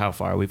 Especially for how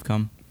far we've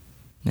come.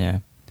 Yeah.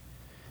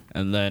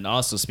 And then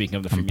also speaking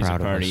of the Free I'm Music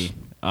proud of Party,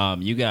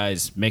 you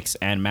guys mix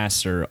and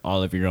master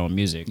all of your own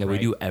music. Yeah, right? we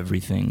do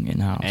everything in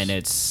house. And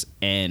it's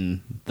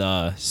in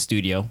the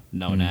studio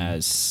known Mm.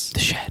 as The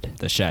Shed.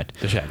 The Shed.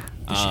 The Shed.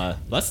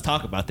 Let's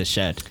talk about The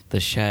Shed. The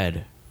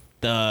Shed.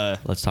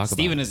 Let's talk about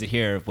Steven it. isn't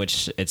here,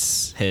 which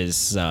it's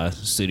his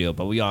studio,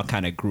 but we all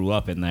kind of grew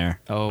up in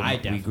there. Oh, I we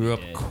definitely grew up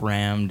did.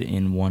 crammed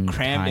in one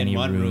crammed tiny in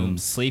one room, room,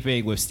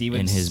 sleeping with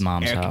Steven's in his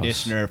mom's air house.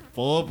 conditioner,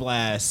 full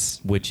blast.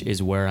 which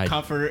is where I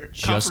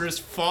Comforter's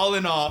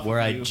falling off.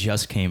 where I you.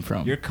 just came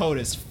from. Your coat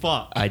is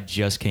fucked. I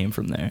just came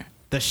from there.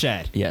 The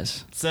Shed.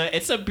 Yes.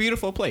 It's a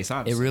beautiful place,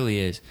 honestly. It really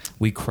is.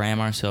 We cram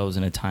ourselves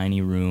in a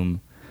tiny room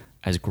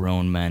as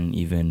grown men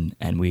even,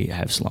 and we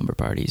have slumber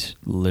parties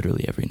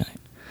literally every night.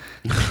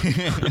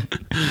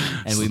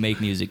 And we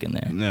make music in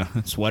there. No,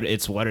 it's what it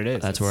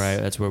is. That's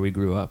where we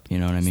grew up, you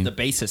know what I mean? It's the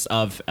basis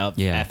of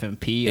Yeah.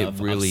 FMP, It of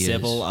really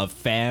Civil, is. of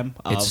FAM,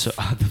 of It's so,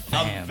 the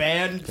fam. of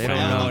Van. They don't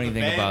Fam, know of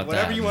anything Van, about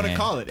whatever that, you want to man.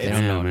 call it. They It's,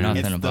 don't know man.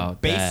 nothing it's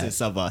about the that.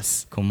 basis of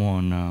us. Come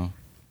on now.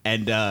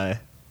 And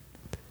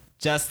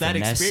just that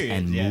Finesse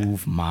experience. and yeah.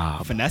 move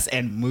mob. Finesse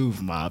and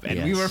move mob.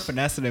 And we Yes. were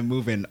finessing and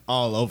moving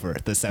all over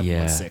the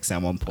 716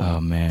 at one point. Oh,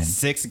 man.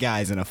 6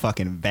 guys in a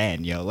fucking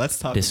van, yo. Let's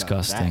talk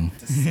Disgusting.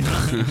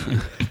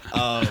 about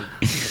that.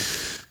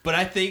 But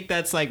I think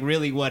that's like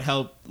really what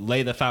helped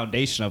lay the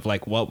foundation of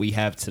like what we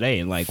have today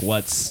and like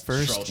what's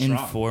First so and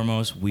strong.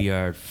 foremost, we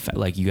are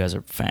like you guys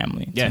are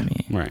family Yeah. to me.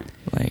 Right.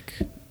 Like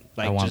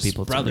Like I want just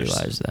people brothers. to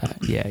realize that.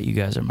 Yeah, you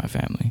guys are my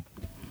family.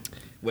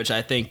 Which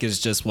I think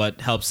is just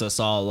what helps us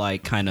all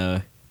like kind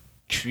of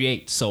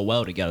create so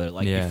well together.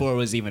 Like Yeah. before it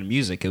was even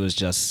music, it was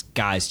just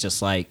guys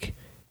just like,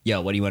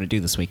 yo, what do you want to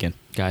do this weekend?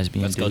 Guys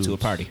being Let's go to a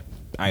dudes. party.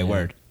 All right, Yeah.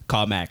 word.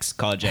 Call Max,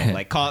 call Jay,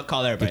 like call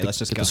everybody. the- Let's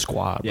just get go. the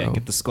squad, Yeah, bro.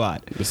 get the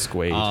squad. The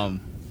Squade.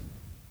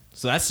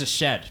 So that's the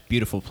Shed.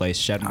 Beautiful place.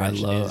 Shed I merch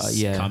love-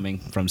 is yeah. coming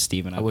from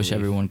Steven. I wish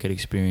believe. everyone could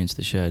experience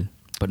the Shed,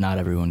 but not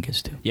everyone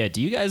gets to. Yeah,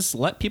 do you guys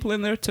let people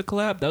in there to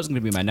collab? That was going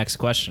to be my next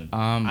question.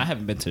 I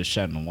haven't been to the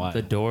Shed in a while.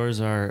 The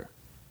doors are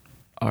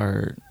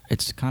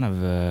it's kind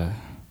of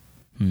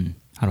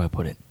how do I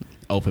put it?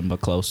 Open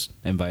but close.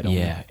 Invite only.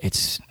 Yeah,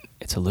 it's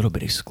a little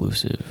bit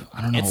exclusive.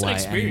 I don't know It's an why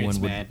experience,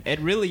 anyone would. man. It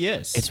really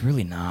is. It's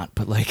really not,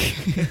 but like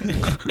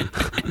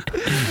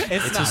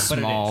it's not, a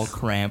small,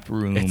 cramped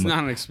room. It's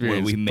not an experience,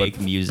 where we but- make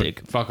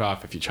music. Fuck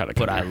off if you try to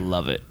But come I here.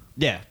 love it.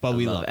 Yeah, but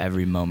we I love it.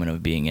 every moment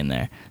of being in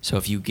there. So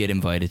if you get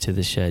invited to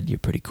the Shed, you're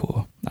pretty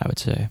cool, I would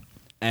say.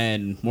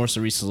 And more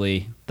so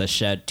recently, the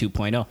Shed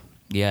 2.0,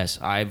 Yes,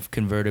 I've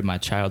converted my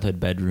childhood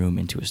bedroom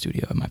into a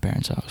studio at my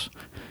parents' house.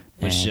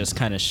 which And- just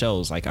kind of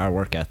shows like our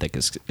work ethic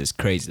is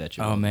crazy that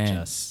you're oh man,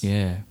 just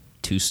yeah,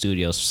 2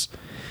 studios.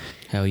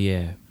 hell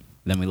yeah,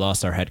 Then we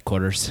lost our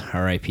headquarters,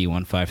 RIP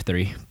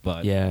 153,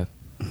 but yeah.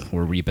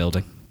 we're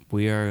rebuilding.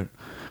 We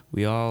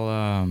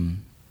all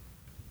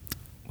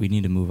we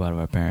need to move out of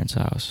our parents'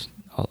 house.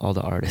 All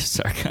the artists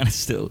are kind of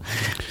still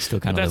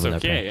But kind of that's live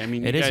with okay. their parents. I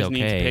mean, It you is guys need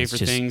to okay. pay It's for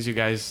just- things. You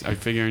guys are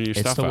figuring your It's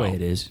stuff the out. way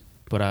it is.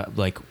 But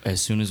like as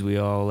soon as we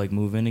all like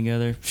move in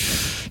together,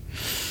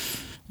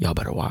 y'all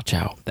better watch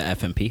out. The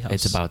FMP house.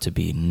 It's about to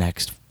be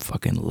next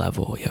fucking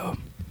level, yo.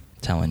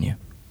 Telling you.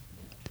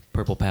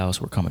 Purple Palace,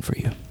 we're coming for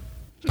you.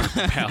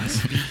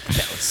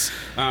 Palace.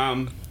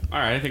 All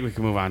right, I think we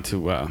can move on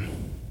to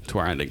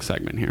our ending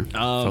segment here.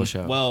 For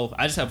sure. Well,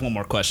 I just have one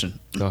more question.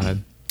 Go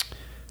ahead.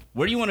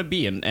 Where do you want to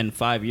be in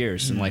 5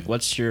 years? And like,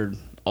 what's your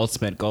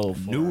ultimate goal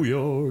for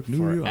York,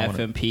 for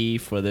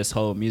FMP, for this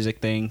whole music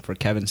thing, for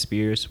Kevin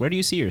Spears? Where do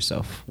you see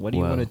yourself? What do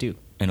you want to do?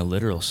 In a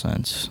literal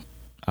sense,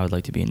 I would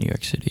like to be in New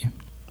York City.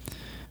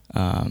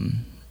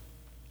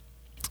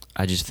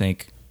 I just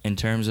think in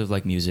terms of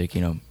like music,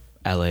 you know,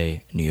 LA,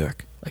 New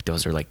York, like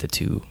those are like the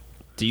two.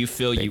 Do you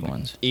feel Big you,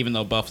 ones. even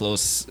though Buffalo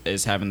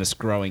is having this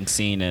growing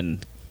scene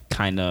and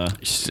kind of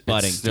It's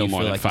budding, still do you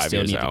more feel than like you 5 still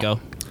years need out. to go?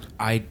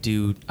 I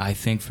do. I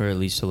think for at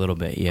least a little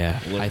bit, yeah.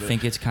 Little I bit.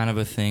 think it's kind of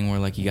a thing where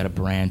like you got to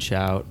branch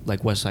out,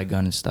 like West Side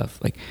Gun and stuff.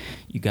 Like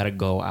you got to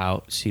go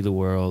out, see the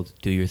world,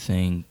 do your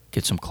thing,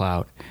 get some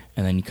clout,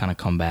 and then you kind of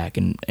come back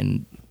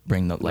and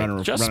bring the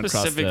like. Just run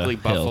across specifically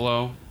the hill.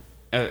 Buffalo,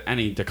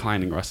 any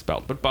declining Rust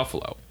Belt, but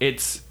Buffalo,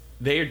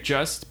 they're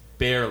just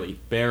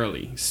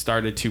barely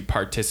started to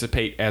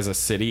participate as a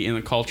city in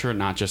the culture,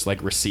 not just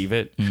like receive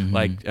it.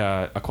 Like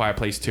A Quiet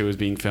Place 2 is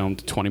being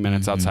filmed 20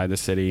 minutes outside the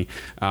city.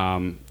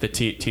 The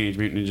Teenage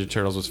Mutant Ninja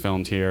Turtles was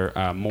filmed here.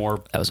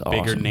 More That was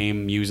bigger awesome.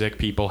 name music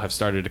people have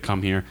started to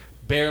come here.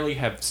 Barely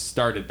have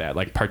started that,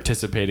 like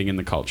participating in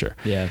the culture.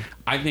 Yeah.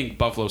 I think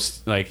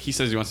Buffalo's, like he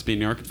says he wants to be in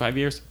New York in 5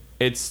 years.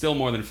 It's still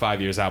more than 5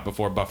 years out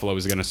before Buffalo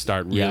is going to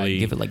start Yeah, really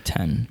give it like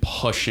 10.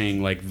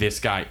 pushing, like, this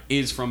guy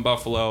is from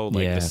Buffalo,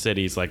 like Yeah. the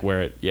city's like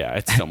where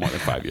it's still more than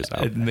 5 years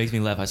out. It makes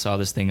me laugh. I saw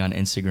this thing on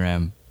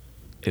Instagram.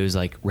 It was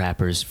like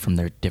rappers from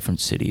their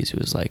different cities. It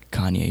was like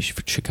Kanye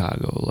for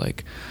Chicago,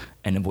 like,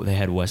 and they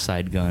had West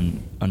Side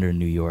Gun under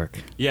New York.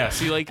 Yeah,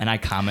 see, like, And I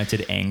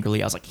commented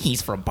angrily. I was like,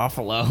 "He's from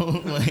Buffalo,"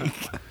 like,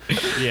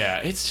 yeah,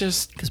 it's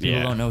just because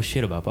people don't know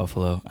shit about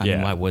Buffalo. I mean,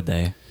 Yeah. why would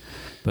they?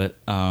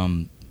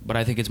 But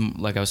I think it's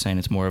like I was saying,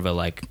 it's more of a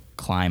like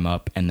climb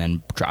up and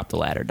then drop the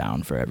ladder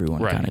down for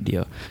everyone Right. kind of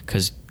deal.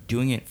 Because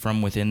doing it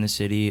from within the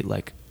city,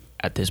 like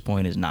at this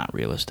point, is not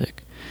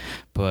realistic.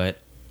 But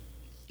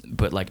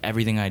like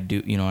everything I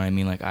do, you know what I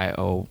mean? Like I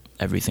owe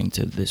everything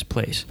to this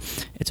place.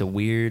 It's a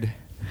weird.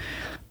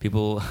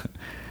 People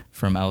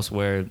from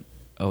elsewhere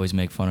always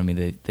make fun of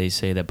me. They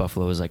say that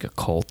Buffalo is like a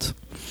cult.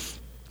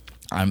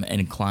 I'm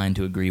inclined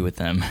to agree with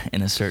them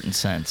in a certain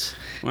sense.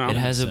 Well, it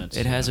has makes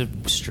sense.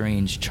 a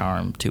strange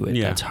charm to it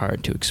Yeah. that's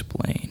hard to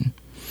explain.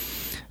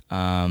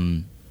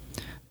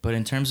 But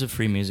in terms of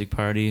Free Music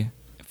Party,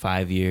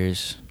 5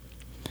 years,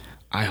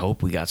 I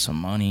hope we got some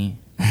money.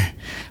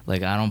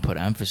 Like I don't put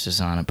emphasis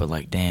on it, but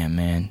like damn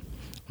man,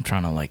 I'm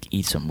trying to like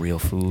eat some real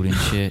food and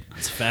shit.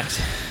 It's a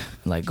fact.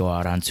 Like go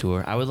out on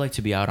tour. I would like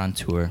to be out on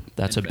tour.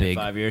 That's In a big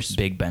 5 years?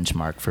 big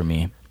benchmark for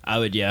me. I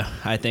would, yeah.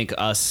 I think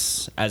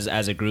us as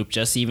a group,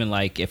 just even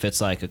like if it's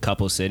like a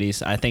couple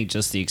cities, I think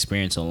just the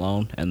experience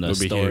alone and the Would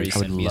be huge. stories I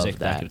would and love music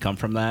that that. could come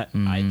from that,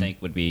 I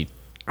think would be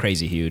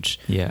crazy huge.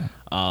 Yeah.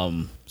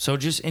 Um, So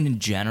just in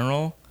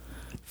general,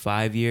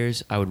 5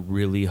 years, I would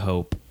really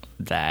hope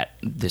that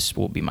this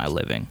will be my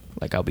living.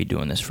 Like I'll be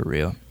doing this for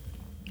real.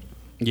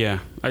 Yeah,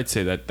 I'd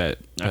say that I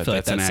feel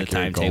like that's an that's the accurate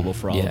timetable goal.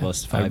 for all of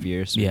us. 5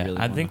 years. we Yeah, really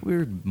I wanna- think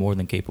we're more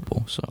than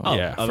capable. So Oh,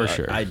 Yeah, for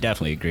sure. I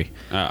definitely agree.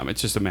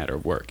 It's just a matter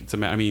of work.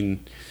 I mean,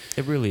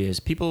 it really is.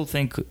 People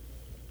think.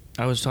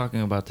 I was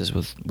talking about this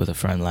with a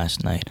friend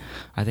last night.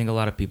 I think a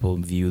lot of people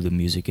view the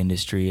music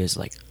industry as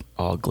like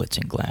all glitz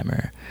and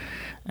glamour,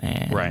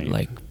 and Right.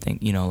 like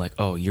think like,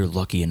 oh, you're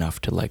lucky enough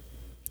to like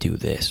do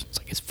this. It's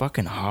like it's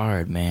fucking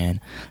hard, man.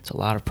 It's a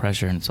lot of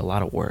pressure and it's a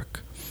lot of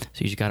work.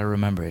 So you just got to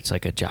remember, it's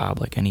like a job,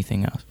 like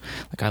anything else.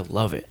 Like I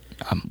love it.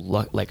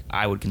 Like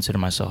I would consider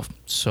myself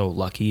so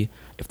lucky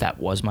if that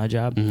was my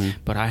job.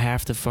 But I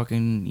have to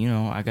fucking,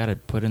 I got to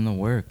put in the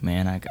work,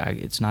 man.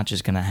 It's not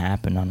just gonna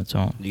happen on its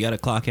own. You got to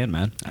clock in,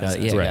 man. That's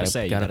Yeah, what I gotta,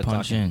 say. You gotta gotta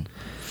punch clock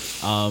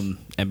in.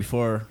 And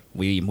before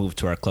we move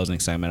to our closing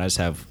segment, I just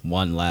have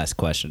one last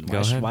question. Go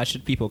ahead. Why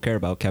should people care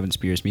about Kevin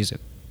Spears' music?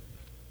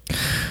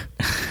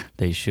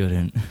 They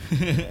shouldn't.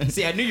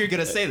 See, I knew you were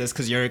gonna say this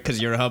because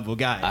you're a humble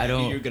guy. I knew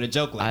don't- you were gonna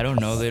joke like I don't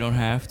know. They don't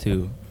have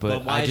to,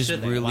 but why I just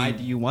should they? really Why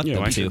do you want yeah,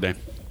 them why to? should they?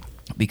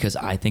 because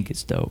I think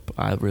it's dope.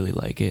 I really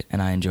like it,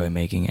 and I enjoy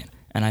making it,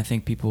 and I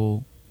think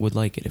people would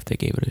like it if they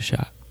gave it a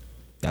shot.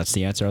 That's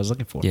the answer I was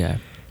looking for. Yeah.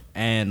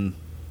 And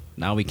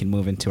now we can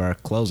move into our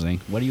closing.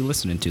 What are you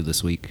listening to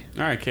this week?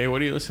 All right, Kay,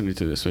 what are you listening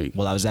to this week?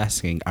 Well, I was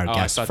asking our I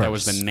guest thought first. that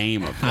was the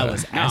name of. I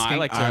was asking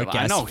our I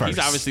guest know first. he's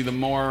obviously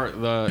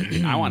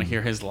I want to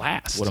hear his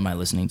last. What am I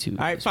listening to? All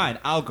right, fine.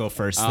 I'll go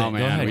first. Oh then.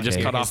 man, ahead, we just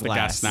Kay. cut off His the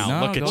last. guest now.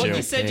 No, Look at go you. ahead.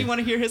 You said you want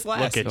to hear his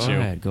last. Look at Go you.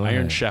 ahead, go Iron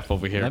ahead. Chef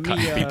over here Let me,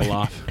 cutting people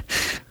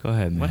off. Go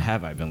ahead, man. What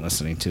have I been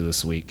listening to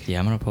this week? Yeah,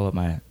 I'm gonna pull up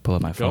my Go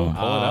phone pull it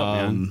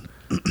up, man.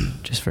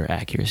 just for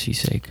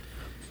accuracy's sake.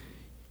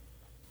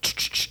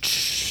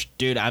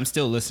 Dude, I'm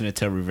still listening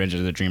to Revenge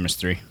of the Dreamers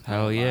 3.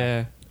 Hell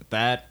yeah.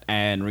 That,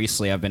 and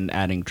recently I've been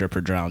adding Drip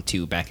or Drown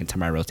 2 back into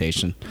my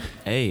rotation.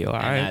 Hey, all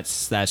And right.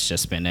 that's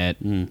just been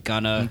it.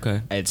 Gonna.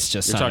 Okay. It's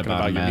just You're something talking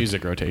about it, your man.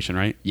 music rotation,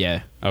 right?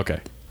 Yeah.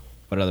 Okay.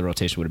 What other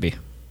rotation would it be?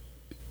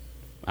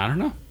 I don't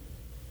know.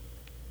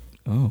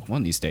 Oh,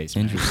 One of these days.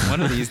 Man. Interesting.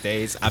 One of these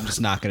days, I'm just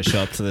not going to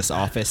show up to this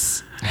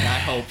office. And I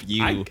hope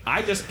you.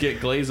 I just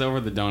get glazed over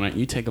the donut.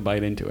 You take a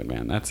bite into it,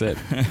 man. That's it.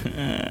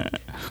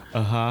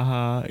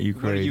 you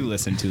What are you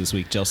listening to this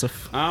week,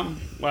 Joseph?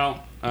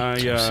 Well, I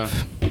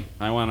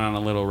went on a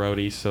little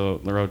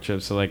the road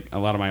trip. So like a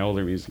lot of my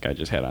older music I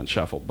just had on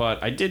shuffle,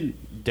 but I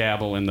did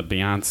dabble in the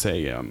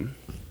Beyonce,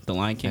 The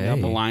Lion King Hey.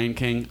 album? The Lion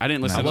King. I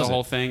didn't listen How to the was it?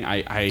 whole thing.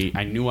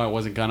 I knew I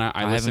wasn't gonna.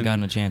 I haven't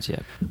gotten a chance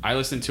yet. I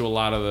listened to a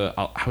lot of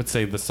I would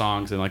say the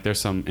songs, and like there's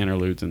some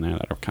interludes in there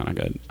that are kind of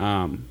good.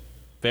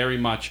 Very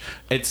much.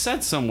 It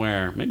said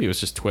somewhere, maybe it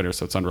was just Twitter,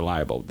 so it's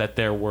unreliable, that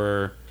there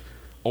were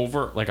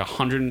over like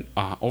 100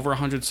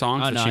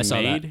 songs Oh, that no, I she saw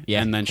made, that.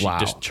 Yeah. and then she Wow.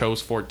 just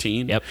chose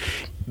 14. Yep.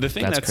 The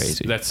thing That's that's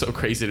crazy. that's so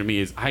crazy to me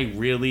is I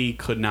really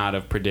could not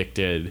have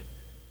predicted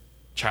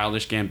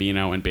Childish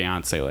Gambino and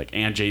Beyonce, like,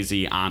 and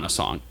Jay-Z on a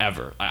song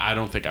ever. I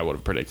don't think I would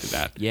have predicted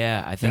that.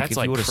 Yeah, I think That's, if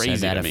like, you would have said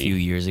crazy that to a me. few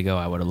years ago,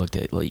 I would have looked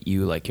at like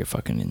you like you're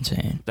fucking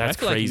insane. That's I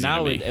feel crazy like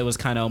now to me. it was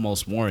kind of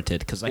almost warranted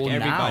because like Well,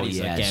 now, everybody's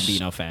yes. a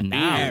Gambino fan.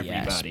 Now, Everybody.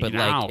 yes, but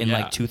Now, like in yeah.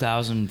 like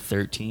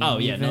 2013. Oh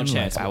yeah, no even,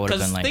 chance. Like, I would have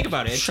Because been like, think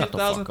about it. In shut the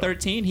fuck up.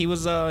 2013, he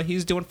was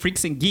doing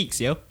Freaks and Geeks,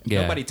 yo.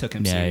 Yeah. Nobody took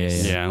him Yeah,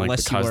 serious. yeah. Yeah, like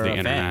unless because you were the a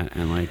internet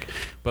fan. and like,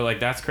 but like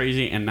that's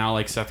crazy. And now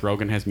like Seth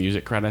Rogen has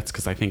music credits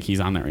because I think he's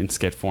on there in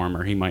skit form,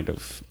 or he might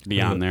have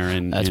be on there.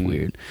 And That's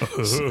weird.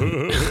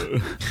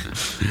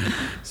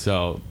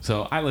 So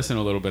I listen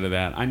to a little bit of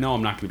that. I know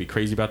I'm not going to be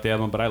crazy about the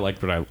album, but I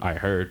liked what I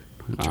heard.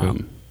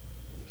 True.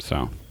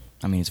 So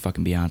I mean, it's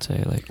fucking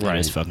Beyonce. Like, Right,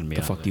 it's fucking the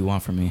Beyonce. fuck do you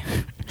want from me?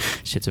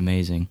 Shit's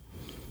amazing.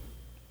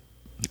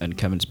 And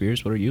Kevin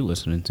Spears, what are you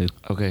listening to?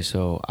 Okay,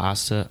 so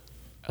Hasta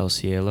El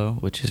Cielo,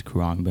 which is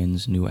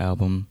Khruangbin's new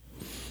album.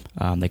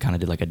 They kind of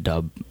did like a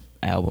dub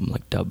album,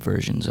 like dub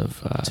versions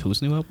of It's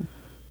whose new album?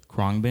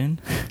 Khruangbin.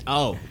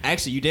 Oh,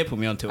 actually, you did put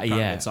me onto a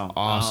Yeah, song.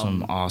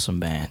 awesome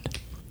band.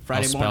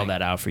 Friday I'll spell Morning.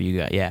 that out for you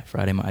guys. Yeah,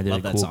 Friday morning. I did Love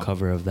a that cool song.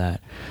 cover of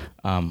that.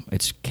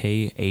 It's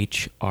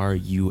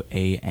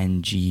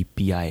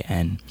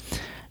KHRUANGBIN,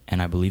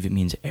 and I believe it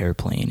means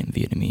airplane in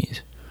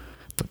Vietnamese.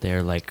 But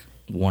they're like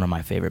one of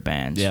my favorite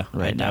bands. Yeah, I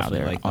right now definitely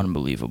they're like them.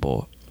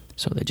 unbelievable.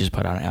 So they just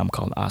put out an album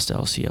called Hasta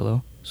El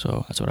Cielo.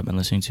 So that's what I've been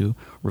listening to.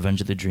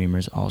 Revenge of the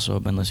Dreamers. Also,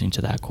 I've been listening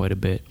to that quite a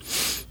bit.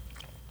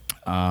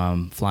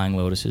 Flying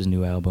Lotus's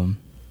new album.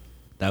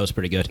 That was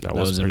pretty good. That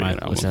was in pretty my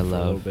good album. list Which I for a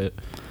little love. bit.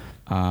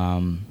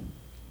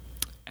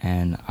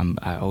 And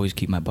I always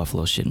keep my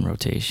Buffalo shit in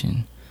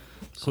rotation.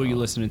 Who are you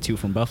listening to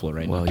from Buffalo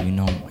right Well,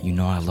 now? you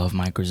know I love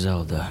Mike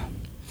Griselda.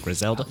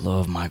 Griselda? I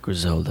love Mike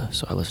Griselda.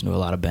 So I listen to a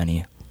lot of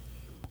Benny, a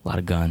lot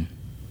of Gun,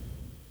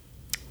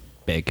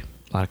 Big.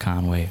 a lot of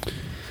Conway.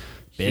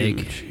 Big.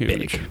 Huge.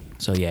 Big.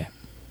 So yeah.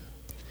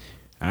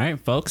 All right,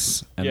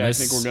 folks. And Yeah, I this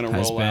think we're gonna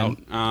has roll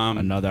been out.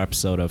 another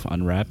episode of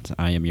Unwrapped.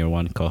 I am your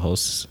one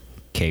co-host,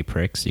 K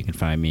Prix. You can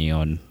find me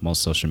on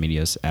most social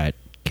medias at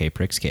K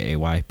Prix,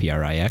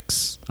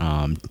 KAYPRIX.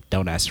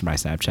 Don't ask for my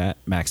Snapchat.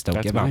 Max, don't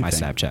That's give out my my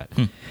thing.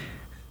 Snapchat.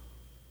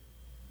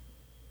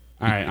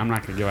 All right, I'm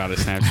not going to give out a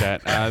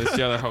Snapchat. This is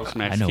the other host,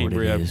 Max I know what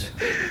Cambria. it is.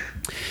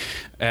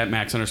 At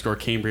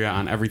Max_Cambria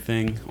on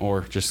everything,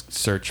 or just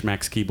search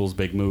Max Keeble's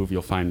Big Move.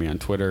 You'll find me on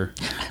Twitter.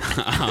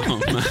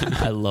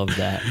 I love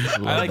that.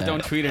 I like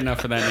don't tweet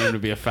enough for that name to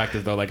be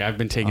effective though. Like I've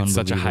been taking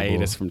such a Unbelievable.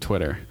 hiatus from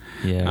Twitter.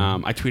 Yeah.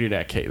 I tweeted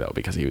at K though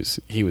because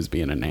he was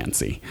being a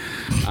Nancy.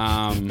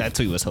 That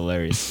tweet was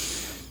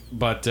hilarious.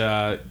 But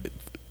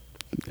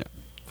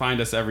find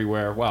us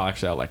everywhere. Well,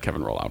 actually, I'll let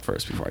Kevin roll out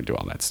first before I do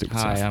all that stupid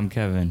Hi, stuff. I'm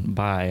Kevin.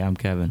 Bye, I'm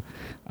Kevin.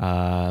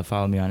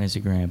 Follow me on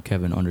Instagram,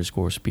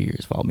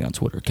 Kevin_Spears. Follow me on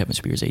Twitter, Kevin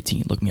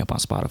Spears18. Look me up on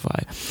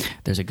Spotify.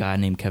 There's a guy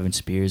named Kevin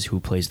Spears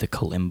who plays the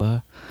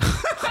kalimba.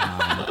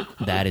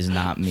 That is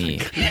not me.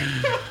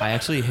 I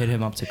actually hit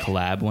him up to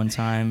collab one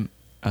time.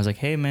 I was like,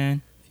 hey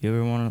man, if you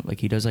ever want to, like,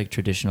 he does like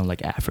traditional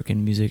like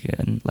African music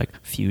and like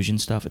fusion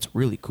stuff. It's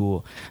really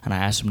cool. And I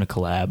asked him to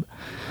collab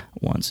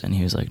once and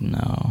he was like,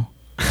 no.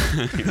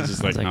 He's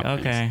just I was like, "No,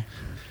 thanks." okay,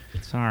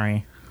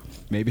 sorry.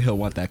 Maybe he'll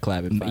want that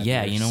collab in 5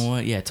 Yeah, years. you know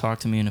what? Yeah, talk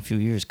to me in a few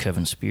years,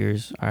 Kevin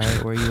Spears. All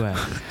right, where you at?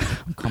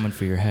 I'm coming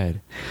for your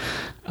head.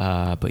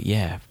 But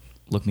yeah,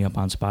 look me up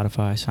on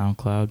Spotify,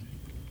 SoundCloud.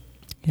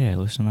 Yeah,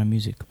 listen to my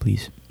music,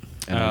 please.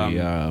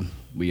 And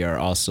we are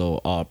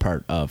also all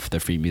part of the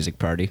Free Music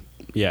Party.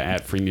 Yeah,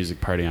 at Free Music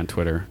Party on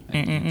Twitter.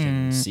 You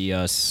can see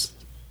us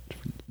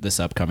this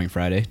upcoming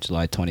Friday,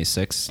 July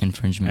 26th.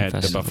 Infringement At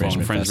the Festival. Buffalo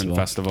Infringement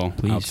Festival,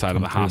 Please outside of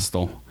come the through.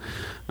 hostel.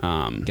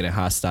 Getting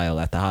hostile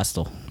at the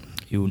hostel.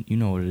 You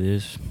know what it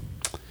is.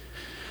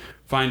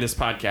 Find this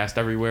podcast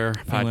everywhere.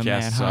 We're mad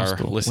Podcasts are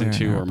hostile. listened We're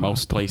to, in our or most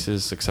hostel.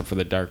 places except for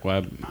the dark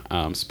web.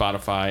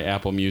 Spotify,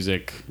 Apple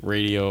Music,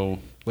 Radio,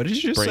 What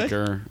did you just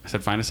Breaker. I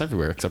said find us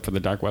everywhere except for the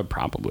dark web,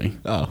 probably.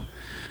 Oh.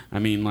 I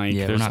mean, like,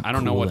 Yeah, we're there's, not I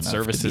don't know cool what enough to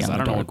be services, on I the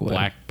don't know what dark web.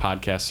 black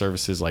podcast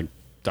services like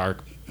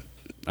dark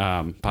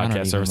even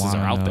podcast services are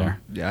wanna out know. there.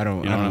 Yeah, I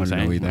don't You know what I'm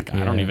saying? know either. Like,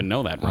 I don't Yeah. even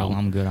know that Well, realm.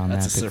 I'm good on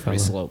That's a that, big slippery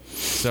fella. slope.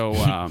 So,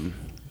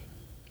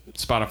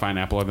 Spotify and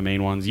Apple are the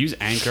main ones. Use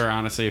Anchor,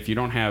 honestly, if you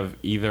don't have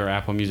either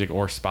Apple Music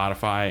or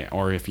Spotify,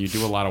 or if you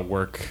do a lot of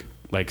work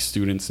like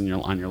students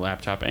on your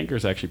laptop, Anchor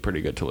is actually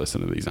pretty good to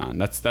listen to these on.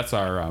 That's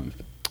our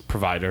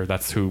provider.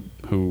 That's who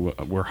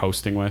we're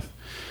hosting with.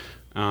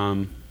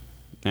 And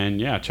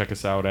yeah, check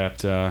us out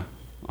at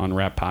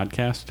Unwrap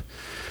Podcast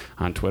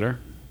on Twitter.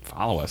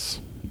 Follow us,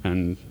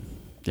 and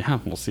yeah,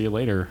 we'll see you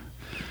later,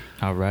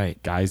 All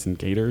right. guys and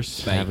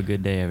gators. Bye. Have a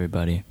good day,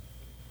 everybody.